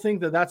still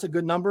think that that's a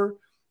good number.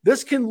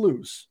 This can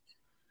lose.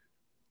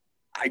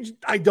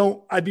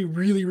 I'd be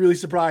really, really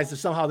surprised if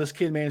somehow this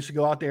kid managed to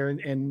go out there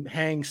and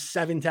hang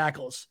 7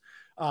 tackles,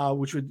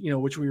 which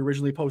we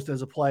originally posted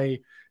as a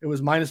play. It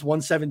was minus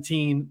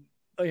 117,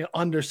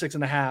 under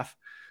 6.5.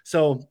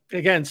 So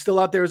again, still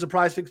out there as a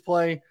prize fix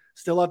play,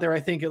 still out there. I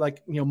think at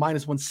like,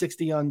 minus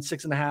 160 on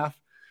 6.5.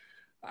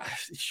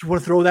 You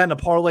want to throw that in a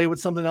parlay with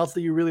something else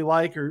that you really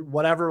like or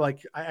whatever.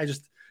 Like I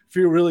just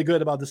feel really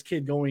good about this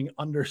kid going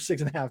under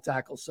 6.5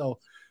 tackles. So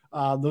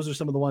those are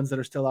some of the ones that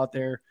are still out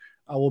there.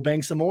 We'll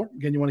bang some more.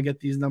 Again, you want to get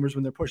these numbers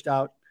when they're pushed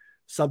out,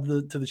 sub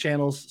to the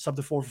channels, sub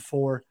to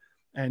 4for4,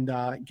 and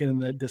get in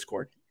the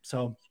Discord.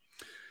 So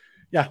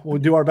yeah, we'll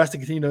do our best to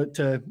continue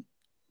to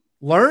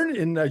learn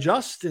and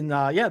adjust. And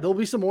there'll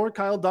be some more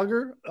Kyle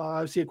Duggar.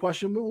 I see a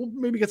question. We'll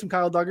maybe get some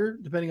Kyle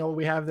Duggar, depending on what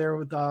we have there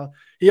with,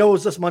 he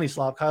owes us money,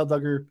 Slop. Kyle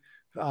Duggar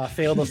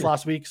failed us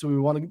last week. So we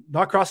want to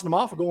not crossing him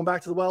off or going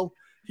back to the well.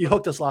 He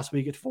hooked us last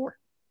week at 4.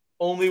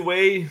 Only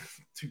way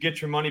to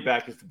get your money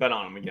back is to bet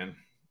on him again.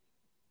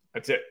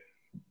 That's it.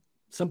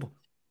 Simple.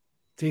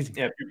 It's easy.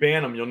 Yeah, if you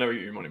ban him, you'll never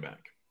get your money back.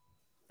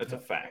 That's a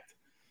fact.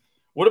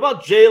 What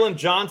about Jalen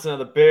Johnson of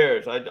the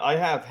Bears? I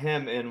have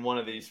him in one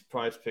of these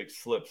prize pick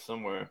slips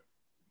somewhere.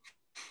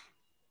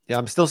 Yeah,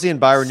 I'm still seeing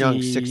Byron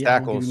Young 6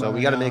 tackles, so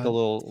we got to make a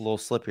little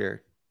slip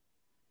here.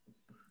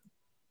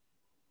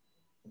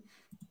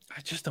 I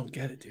just don't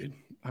get it, dude.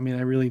 I mean,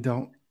 I really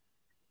don't.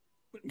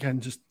 Again,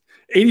 just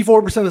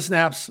 84% of the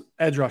snaps,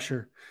 edge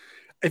rusher.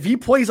 If he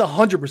plays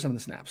 100% of the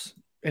snaps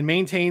and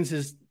maintains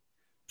his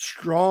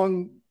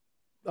strong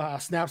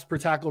snaps per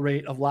tackle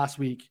rate of last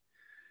week,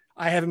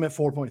 I have him at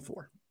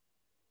 4.4.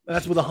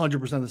 That's with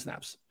 100% of the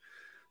snaps.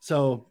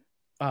 So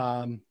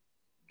I'd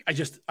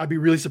be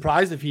really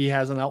surprised if he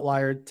has an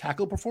outlier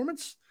tackle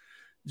performance.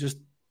 Just,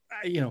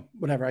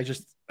 whatever.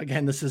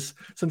 Again, this is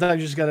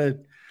sometimes you just got to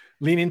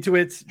lean into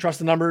it, trust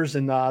the numbers.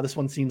 And this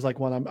one seems like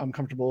one I'm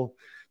comfortable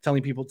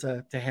telling people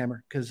to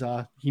hammer because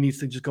he needs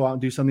to just go out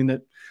and do something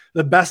that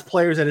the best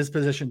players at his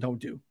position don't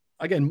do.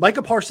 Again,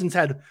 Micah Parsons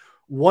had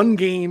one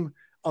game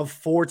of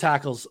 4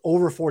 tackles,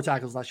 over 4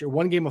 tackles last year.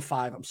 One game of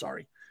 5, I'm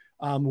sorry.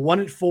 1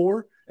 at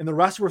 4, and the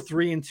rest were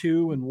 3 and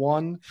 2 and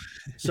 1.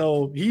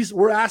 So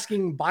we're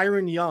asking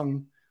Byron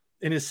Young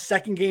in his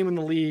second game in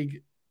the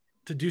league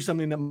to do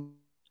something that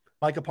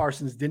Micah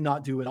Parsons did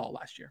not do at all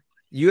last year.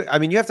 You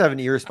have to have an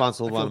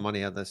irresponsible amount of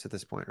money on this at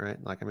this point,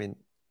 right? Like, I mean,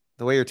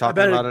 the way you're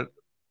talking about it.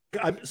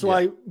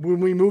 When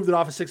we moved it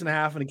off of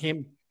 6.5 and it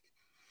came,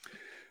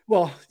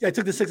 I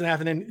took the 6.5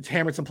 and then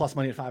hammered some plus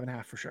money at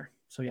 5.5 for sure.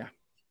 So yeah,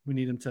 we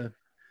need him to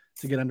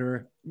get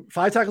under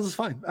 5 tackles is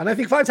fine. And I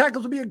think 5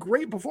 tackles would be a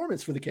great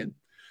performance for the kid.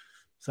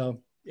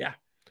 So yeah,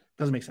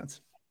 doesn't make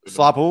sense.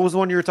 Slop, what was the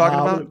one you were talking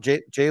about?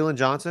 Jalen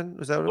Johnson?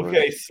 Was that what it was?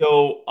 Okay,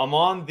 so I'm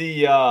on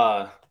the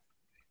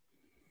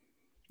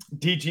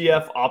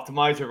DGF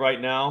optimizer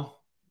right now,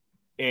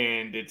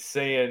 and it's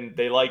saying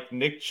they like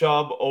Nick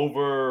Chubb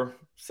over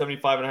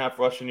 75.5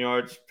 rushing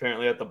yards.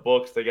 Apparently at the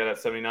books, they got at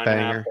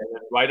 79.5.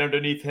 Right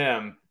underneath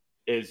him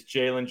is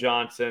Jalen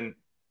Johnson,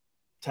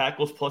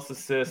 tackles plus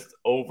assists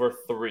over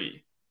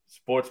 3.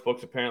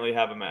 Sportsbooks apparently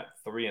have him at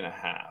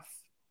 3.5.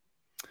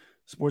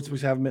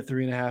 Sportsbooks have him at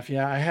 3.5.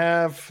 Yeah, I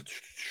have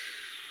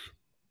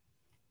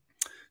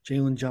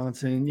Jalen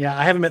Johnson. Yeah,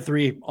 I have him at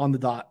 3 on the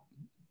dot.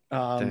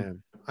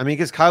 Damn. I mean,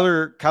 because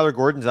Kyler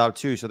Gordon's out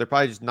too, so they're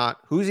probably just not.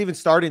 Who's even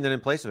starting then in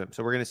place of him?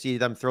 So we're going to see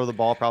them throw the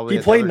ball probably.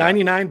 He played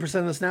 99%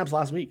 of the snaps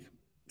last week,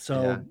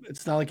 so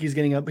it's not like he's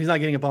getting up. He's not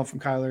getting a bump from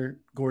Kyler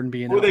Gordon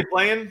being. Who are they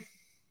playing?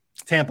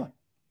 Tampa.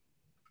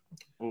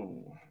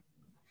 Ooh.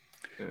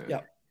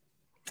 Yeah.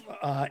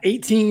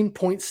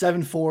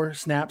 18.74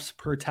 snaps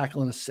per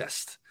tackle and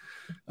assist.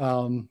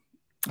 I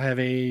have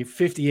a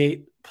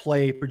 58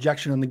 play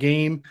projection on the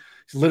game.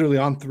 It's literally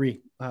on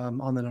 3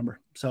 on the number.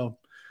 So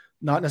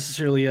not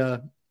necessarily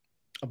a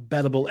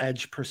bettable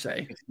edge per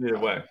se. Either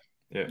way.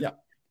 Yeah.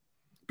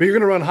 But you're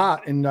going to run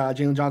hot and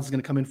Jalen Johnson's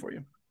going to come in for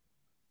you.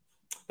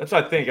 That's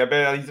what I think. I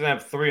bet he's going to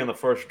have 3 on the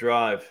first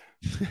drive.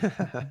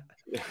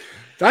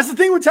 That's the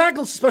thing with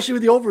tackles, especially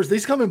with the overs.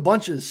 These come in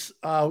bunches.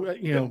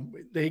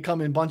 They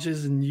come in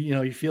bunches, and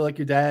you feel like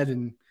you're dead.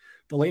 And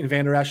the Leighton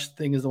Vander Esch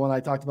thing is the one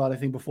I talked about, I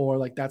think, before.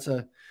 Like that's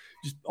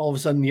just all of a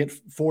sudden you get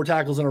 4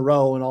 tackles in a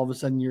row, and all of a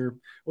sudden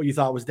what you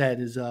thought was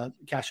dead is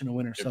cashing a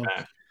winner. So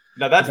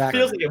now that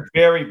feels like a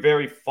very,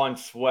 very fun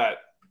sweat.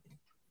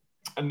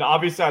 And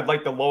obviously, I'd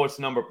like the lowest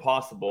number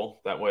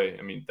possible. That way,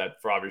 I mean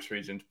that for obvious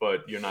reasons,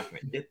 but you're not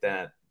going to get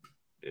that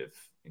if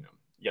you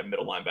have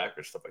middle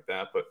linebackers, stuff like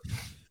that. But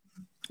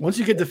once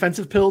you get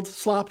defensive pilled,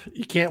 Slop,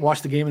 you can't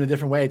watch the game in a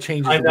different way. It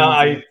changes. I know.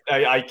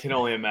 I can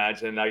only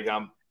imagine.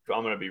 I'm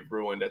going to be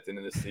ruined at the end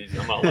of the season.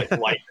 I'm not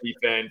like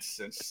defense.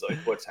 It's like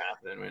what's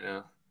happening right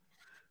now.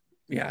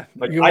 Yeah,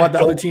 like you want the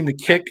other team to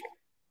kick.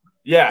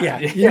 Yeah.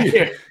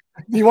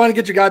 You want to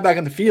get your guy back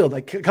on the field.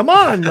 Like, come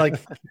on. Like,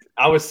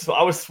 I was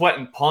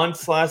sweating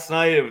punts last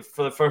night. It was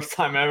for the first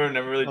time ever.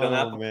 Never really done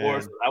that before.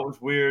 Man. So that was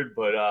weird,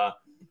 but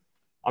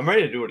I'm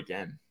ready to do it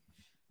again.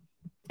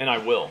 And I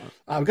will.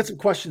 We've got some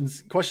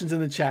questions in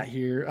the chat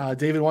here.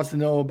 David wants to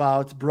know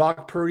about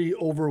Brock Purdy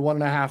over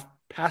 1.5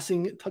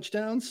 passing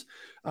touchdowns.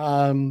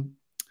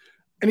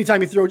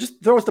 Anytime you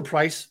just throw us the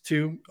price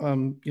too.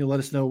 Let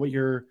us know what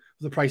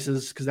the price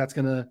is, because that's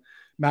going to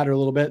matter a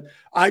little bit.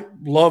 I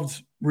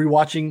loved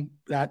rewatching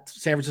that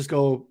San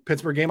Francisco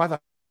Pittsburgh game. I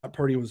thought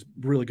Purdy was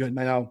really good.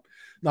 I know,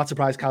 not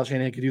surprised Kyle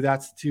Shanahan could do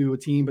that to a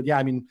team, but yeah,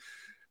 I mean,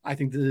 I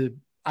think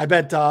I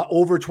bet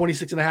over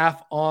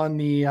 26.5 on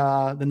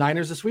the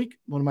Niners this week.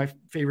 One of my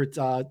favorite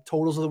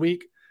totals of the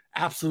week.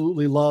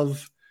 Absolutely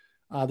love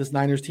this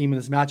Niners team in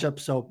this matchup.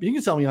 So you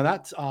can tell me on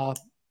that.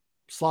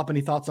 Slop,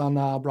 any thoughts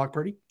on Brock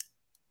Purdy?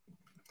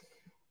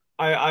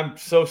 I'm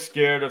so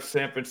scared of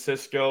San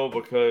Francisco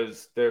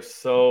because they're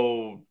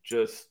so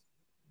just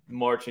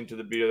marching to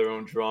the beat of their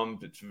own drum.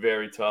 It's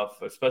very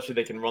tough, especially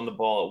they can run the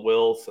ball at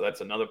will. So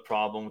that's another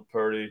problem with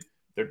Purdy.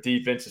 Their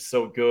defense is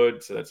so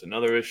good. So that's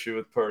another issue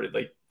with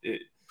Purdy.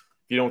 If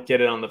you don't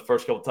get it on the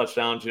first couple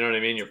touchdowns, you know what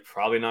I mean? You're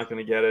probably not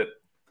going to get it.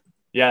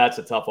 Yeah, that's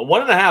a tough one.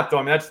 1.5 though.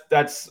 I mean,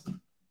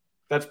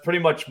 that's pretty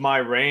much my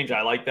range.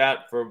 I like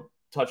that for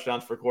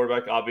touchdowns for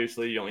quarterback.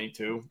 Obviously, you only need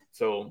 2.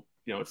 So,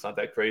 it's not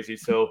that crazy.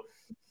 So,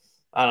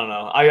 I don't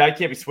know. I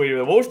can't be swayed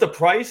with it. What was the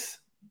price?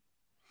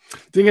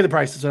 Didn't get the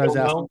price. That's what I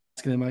was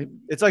asking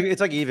him. It's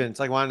like even. It's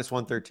like minus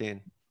 113.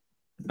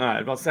 All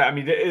right, about to say. I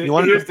mean,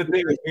 here's the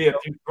thing with me: if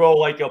you throw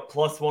like a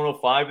plus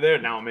 105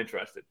 there, now I'm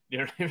interested. You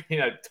know what I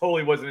mean? I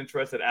totally wasn't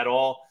interested at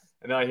all,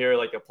 and then I hear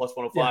like a plus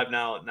 105. Yeah.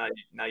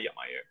 Now you get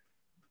my ear.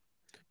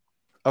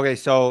 Okay,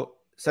 so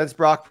since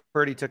Brock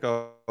Purdy took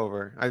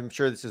over, I'm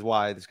sure this is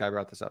why this guy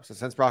brought this up. So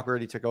since Brock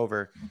Purdy took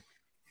over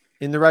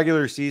in the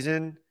regular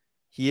season,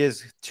 he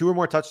has 2 or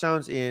more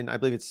touchdowns in, I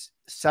believe it's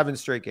 7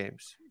 straight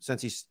games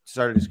since he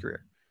started his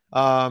career.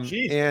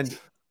 And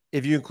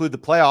if you include the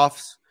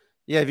playoffs,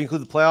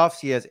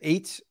 he has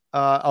 8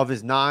 of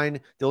his 9.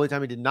 The only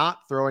time he did not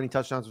throw any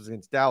touchdowns was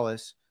against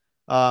Dallas,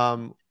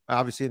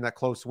 obviously in that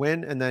close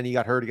win. And then he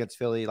got hurt against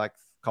Philly like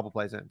a couple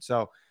plays in.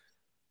 So,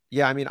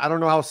 yeah, I mean, I don't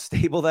know how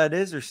stable that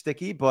is or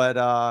sticky, but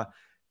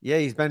yeah,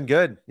 he's been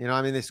good.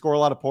 They score a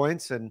lot of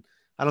points, and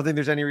I don't think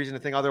there's any reason to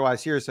think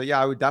otherwise here. So, yeah,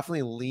 I would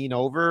definitely lean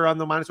over on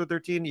the minus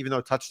 113, even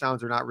though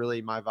touchdowns are not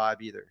really my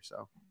vibe either.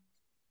 So,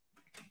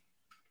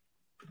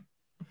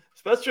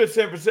 especially at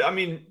San Francisco. I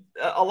mean,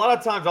 a lot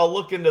of times I'll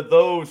look into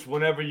those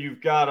whenever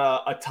you've got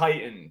a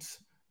Titans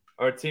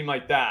or a team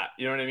like that.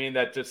 You know what I mean?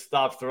 That just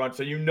stops the run.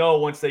 So,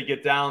 once they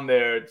get down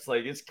there,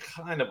 it's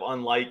kind of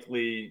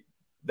unlikely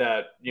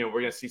that, we're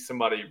going to see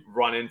somebody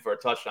run in for a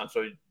touchdown.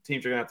 So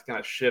teams are going to have to kind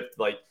of shift.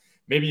 Like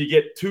maybe you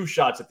get 2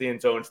 shots at the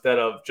end zone instead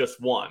of just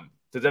 1.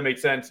 Does that make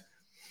sense?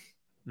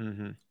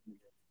 Mm-hmm.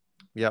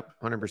 Yep,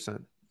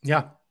 100%.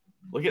 Yeah.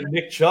 Look at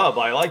Nick Chubb.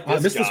 I like this. I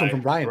missed this one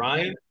from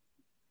Brian.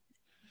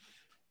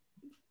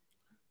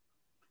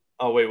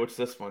 Oh, wait, what's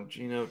this one?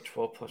 Geno,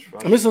 12 plus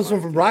rushing. I missed this one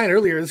from Brian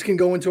earlier. This can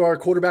go into our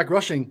quarterback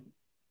rushing.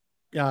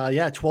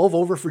 12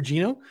 over for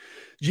Geno.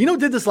 Geno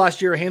did this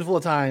last year a handful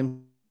of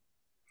times.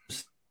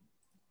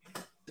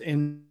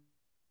 And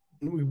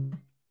we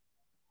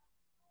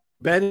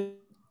bet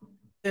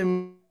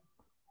him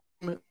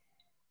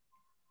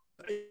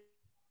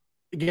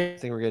again. I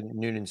think we're getting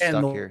Noonan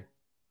stuck here.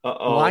 The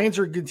Lions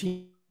are a good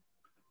team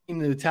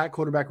to attack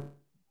quarterback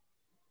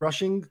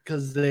rushing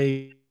because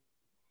they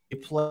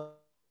play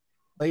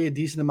a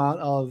decent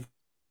amount of.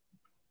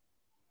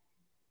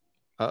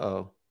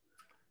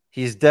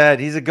 He's dead.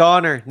 He's a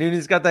goner.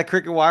 Noonan's got that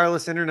Cricket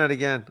Wireless internet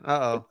again.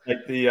 Like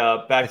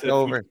the Back to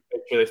the Future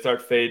picture, they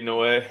start fading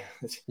away.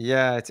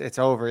 Yeah, it's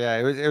over.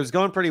 Yeah, it was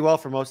going pretty well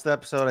for most of the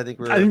episode. I think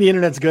the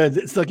internet's good.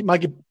 It's like it might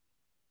get.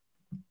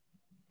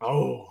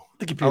 Oh,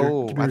 the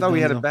computer. I thought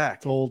we had it back.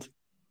 It's old.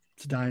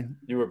 It's dying.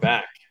 You were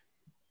back.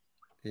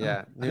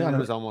 Yeah, Noonan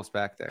was almost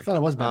back there. I thought I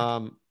was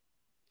back.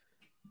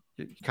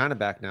 You're kind of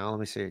back now. Let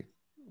me see.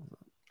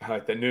 All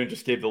right, then Noonan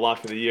just gave the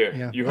lock of the year.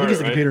 Yeah, you heard it,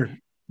 right? Computer.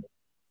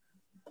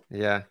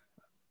 Yeah.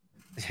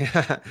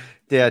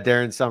 Yeah,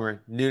 Darren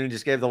Summer. Noonan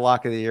just gave the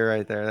lock of the year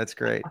right there. That's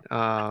great.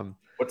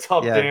 What's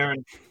up,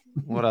 Darren?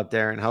 What up,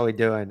 Darren? How are we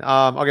doing?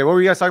 Okay, what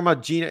were you guys talking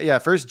about? Geno. Yeah,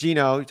 first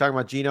Geno. You're talking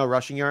about Geno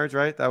rushing yards,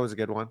 right? That was a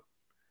good one.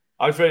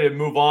 I was ready to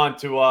move on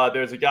to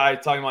there's a guy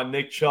talking about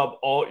Nick Chubb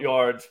alt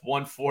yards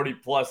 140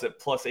 plus at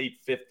plus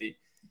 850.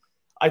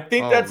 I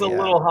think that's a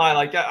little high.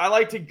 Like I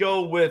like to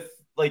go with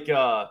like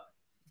a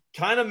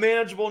kind of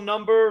manageable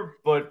number,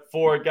 but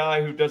for a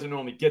guy who doesn't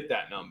normally get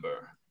that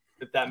number,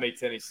 if that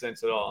makes any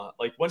sense at all.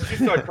 Like once you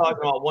start talking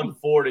about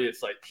 140,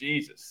 it's like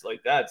Jesus,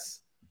 like that's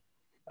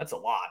a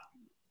lot.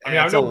 I mean,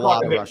 I know we're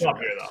talking Nick Chubb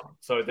here though,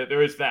 so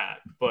there is that.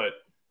 But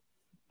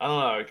I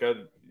don't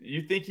know.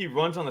 You think he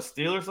runs on the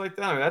Steelers like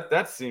that? I mean,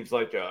 that seems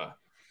like a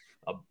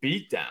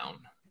beatdown.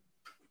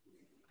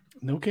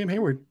 No Cam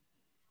Hayward.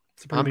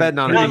 I'm betting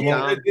on a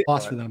beatdown.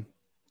 Loss for them.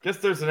 Guess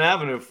there's an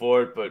avenue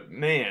for it, but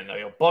man,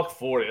 like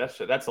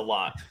 $140, that's a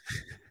lot.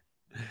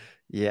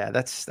 Yeah,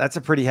 that's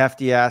a pretty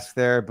hefty ask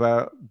there,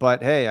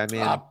 but hey, I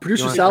mean,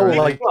 producer Sal will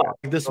like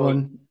this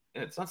one.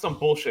 It's not some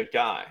bullshit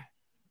guy.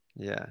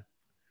 Yeah.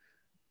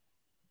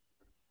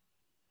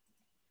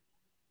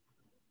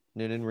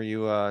 Noonan, were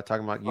you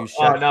talking about Juszczyk?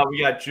 Oh, now we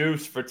got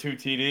Juice for 2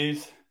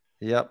 TDs.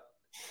 Yep.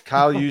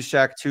 Kyle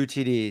Juszczyk, 2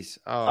 TDs.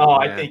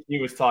 I think he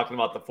was talking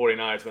about the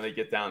 49ers when they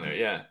get down there.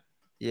 Yeah.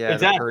 Yeah,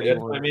 exactly. That's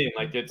what I mean.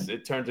 Like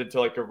it turns into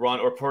like a run,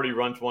 or Purdy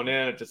runs one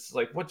in. It's just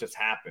like, what just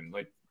happened?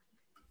 Like,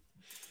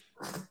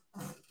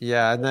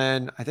 yeah, and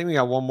then I think we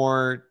got one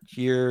more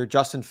here.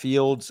 Justin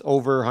Fields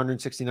over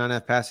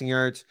 169.5 passing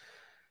yards.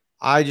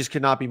 I just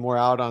could not be more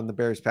out on the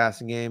Bears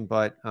passing game,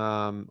 but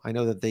I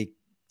know that they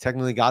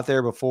technically got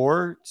there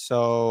before.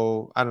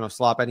 So I don't know,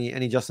 Slop,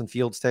 any Justin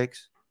Fields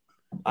takes?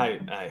 I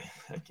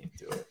can't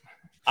do it.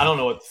 I don't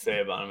know what to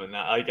say about him. And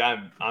like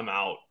I'm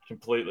out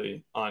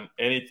completely on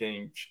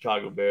anything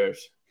Chicago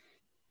Bears.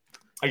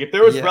 Like if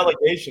there was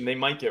relegation, they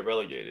might get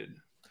relegated.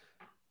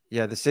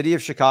 Yeah, the city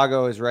of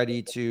Chicago is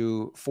ready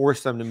to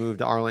force them to move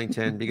to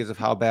Arlington because of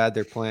how bad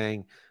they're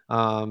playing.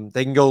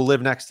 They can go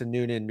live next to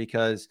Noonan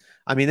because,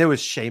 I mean, it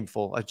was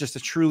shameful. Just a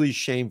truly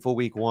shameful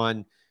week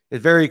one.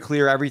 It's very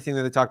clear everything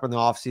that they talked about in the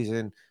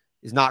offseason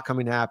is not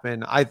coming to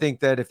happen. I think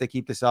that if they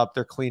keep this up,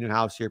 they're cleaning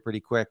house here pretty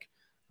quick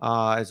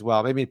as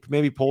well.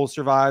 Maybe Poles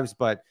survives,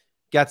 but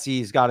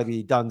Getsy's got to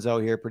be donezo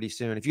here pretty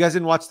soon. If you guys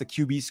didn't watch the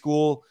QB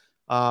School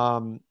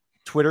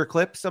Twitter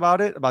clips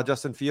about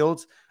Justin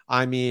Fields,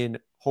 I mean,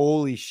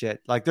 holy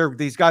shit. Like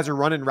these guys are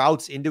running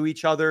routes into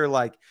each other.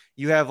 Like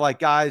you have like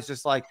guys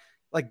just like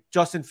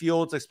Justin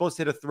Fields, like supposed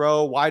to hit a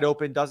throw wide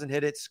open, doesn't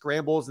hit it,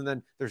 scrambles. And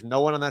then there's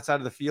no one on that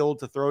side of the field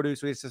to throw to.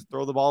 So he has to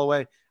throw the ball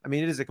away. I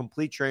mean, it is a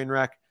complete train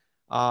wreck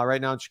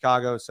right now in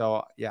Chicago.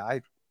 So yeah,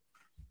 I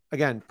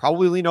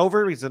probably lean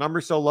over because the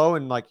number's so low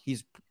and like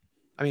he's,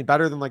 I mean,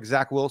 better than like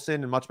Zach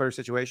Wilson in much better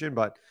situation,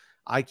 but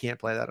I can't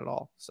play that at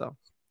all. So.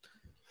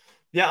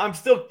 Yeah, I'm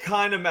still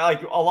kind of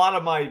like a lot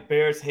of my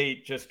Bears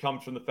hate just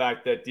comes from the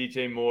fact that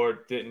DJ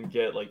Moore didn't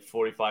get like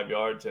 45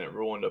 yards and it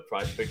ruined a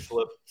prize pick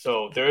slip.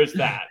 So there is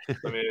that.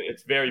 I mean,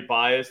 it's very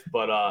biased,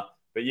 but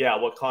yeah,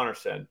 what Connor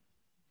said.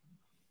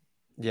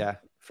 Yeah,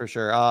 for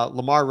sure.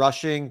 Lamar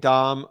rushing,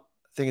 Dom,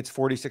 I think it's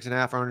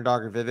 46.5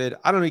 underdog or Vivid.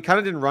 I don't know. He kind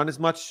of didn't run as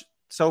much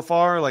so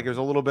far. Like it was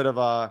a little bit of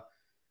a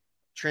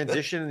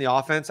transition in the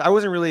offense. I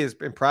wasn't really as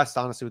impressed,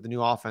 honestly, with the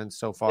new offense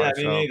so far. Yeah,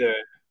 me neither.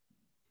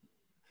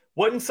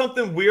 Wasn't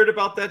something weird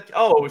about that?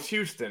 Oh, it was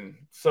Houston.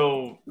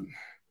 So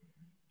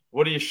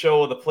what do you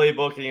show the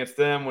playbook against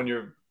them when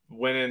you're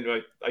winning?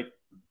 Like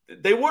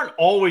they weren't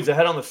always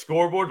ahead on the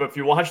scoreboard, but if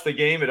you watch the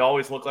game, it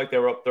always looked like they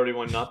were up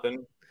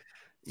 31-0.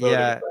 So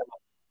yeah.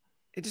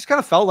 It just kind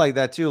of felt like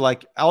that too.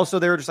 Like also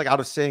they were just like out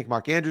of sync.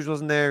 Mark Andrews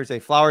wasn't there. Zay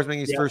Flowers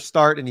making his first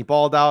start and he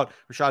balled out.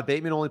 Rashad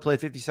Bateman only played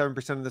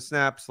 57% of the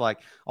snaps. Like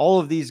all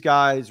of these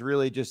guys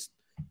really just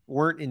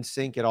weren't in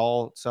sync at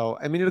all. So,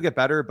 I mean, it'll get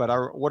better, but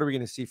what are we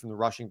going to see from the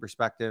rushing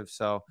perspective?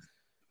 So,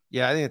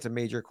 yeah, I think it's a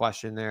major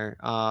question there.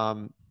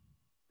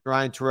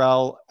 Ryan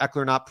Terrell,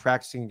 Eckler not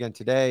practicing again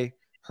today.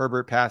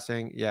 Herbert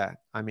passing. Yeah,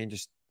 I mean,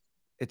 just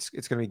it's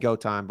going to be go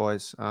time,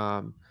 boys.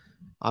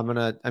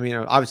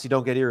 Obviously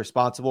don't get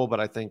irresponsible, but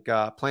I think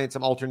playing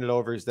some alternate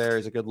overs there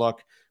is a good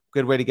look.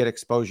 Good way to get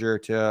exposure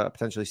to a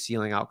potentially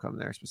ceiling outcome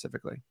there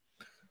specifically.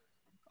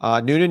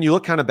 Noonan, you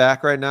look kind of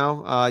back right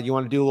now. You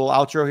want to do a little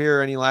outro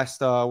here? Any last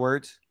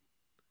words?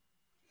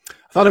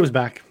 I thought it was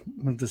back.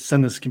 I want to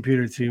send this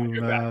computer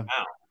to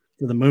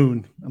the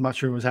moon. I'm not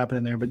sure what was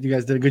happening there, but you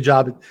guys did a good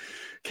job at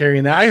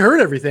carrying that. I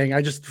heard everything.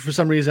 I just, for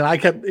some reason, I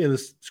kept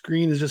the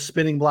screen is just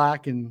spinning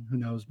black, and who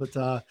knows. But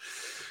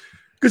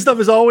good stuff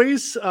as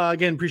always.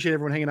 Again, appreciate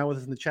everyone hanging out with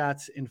us in the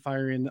chats and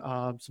firing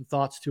some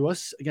thoughts to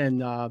us. Again,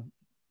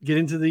 get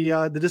into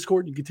the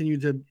Discord. You continue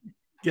to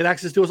get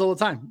access to us all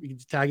the time. You can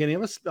tag any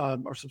of us.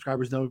 Our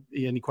subscribers know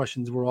any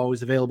questions. We're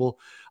always available.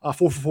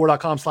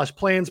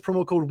 4for4.com/plans.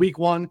 Promo code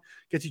week1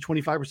 gets you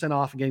 25%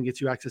 off. Again, gets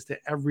you access to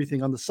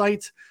everything on the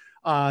site.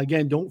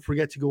 Again, don't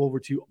forget to go over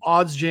to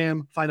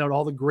OddsJam. Find out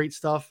all the great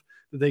stuff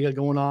that they got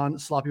going on.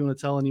 Slop, you want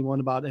to tell anyone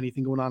about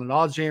anything going on at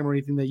OddsJam or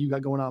anything that you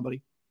got going on,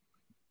 buddy?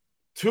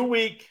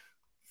 2-week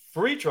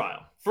free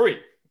trial. Free.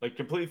 Like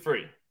completely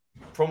free.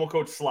 Promo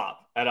code SLOP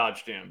at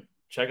OddsJam.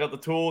 Check out the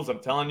tools. I'm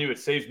telling you, it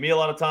saves me a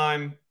lot of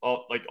time,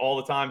 like all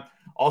the time.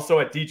 Also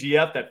at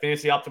DGF, that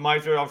fantasy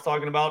optimizer I was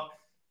talking about,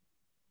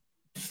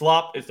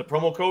 SLOP is the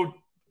promo code.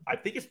 I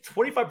think it's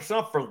 25%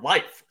 off for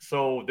life.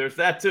 So there's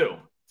that too.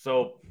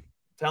 So I'm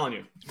telling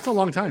you. It's a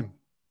long time.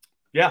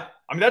 Yeah.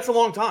 I mean, that's a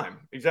long time.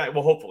 Exactly.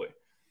 Well, hopefully.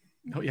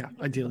 Oh, yeah.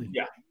 Ideally.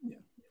 Yeah.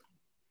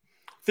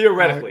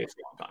 Theoretically, it's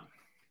a long time.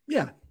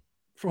 Yeah.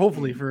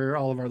 Hopefully for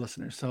all of our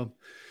listeners. So,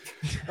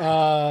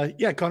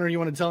 yeah, Connor, you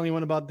want to tell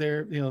anyone about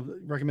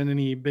recommend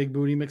any big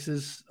booty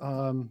mixes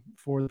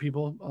for the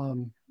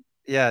people?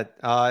 Yeah.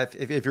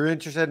 If you're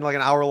interested in like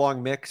an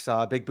hour-long mix,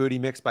 big booty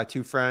mix by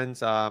two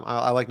friends,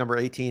 I like number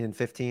 18 and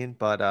 15,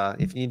 but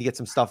if you need to get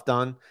some stuff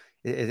done,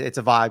 it's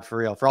a vibe for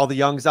real. For all the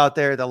youngs out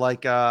there that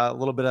like a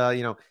little bit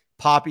of,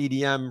 pop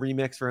EDM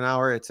remix for an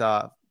hour, it's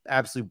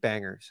absolute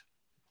bangers.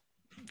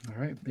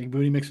 All right. Big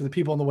booty mix for the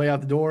people on the way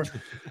out the door.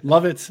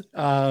 Love it.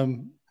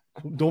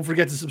 Don't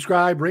forget to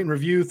subscribe, rate and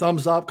review,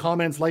 thumbs up,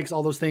 comments, likes,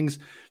 all those things.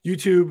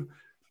 YouTube,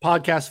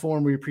 podcast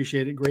form. We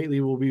appreciate it greatly.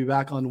 We'll be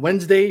back on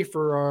Wednesday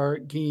for our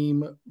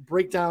game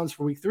breakdowns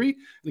for week 3.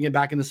 We get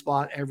back in the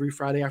spot every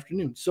Friday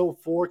afternoon. So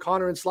for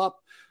Connor and Slop,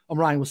 I'm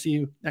Ryan. We'll see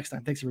you next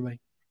time. Thanks, everybody.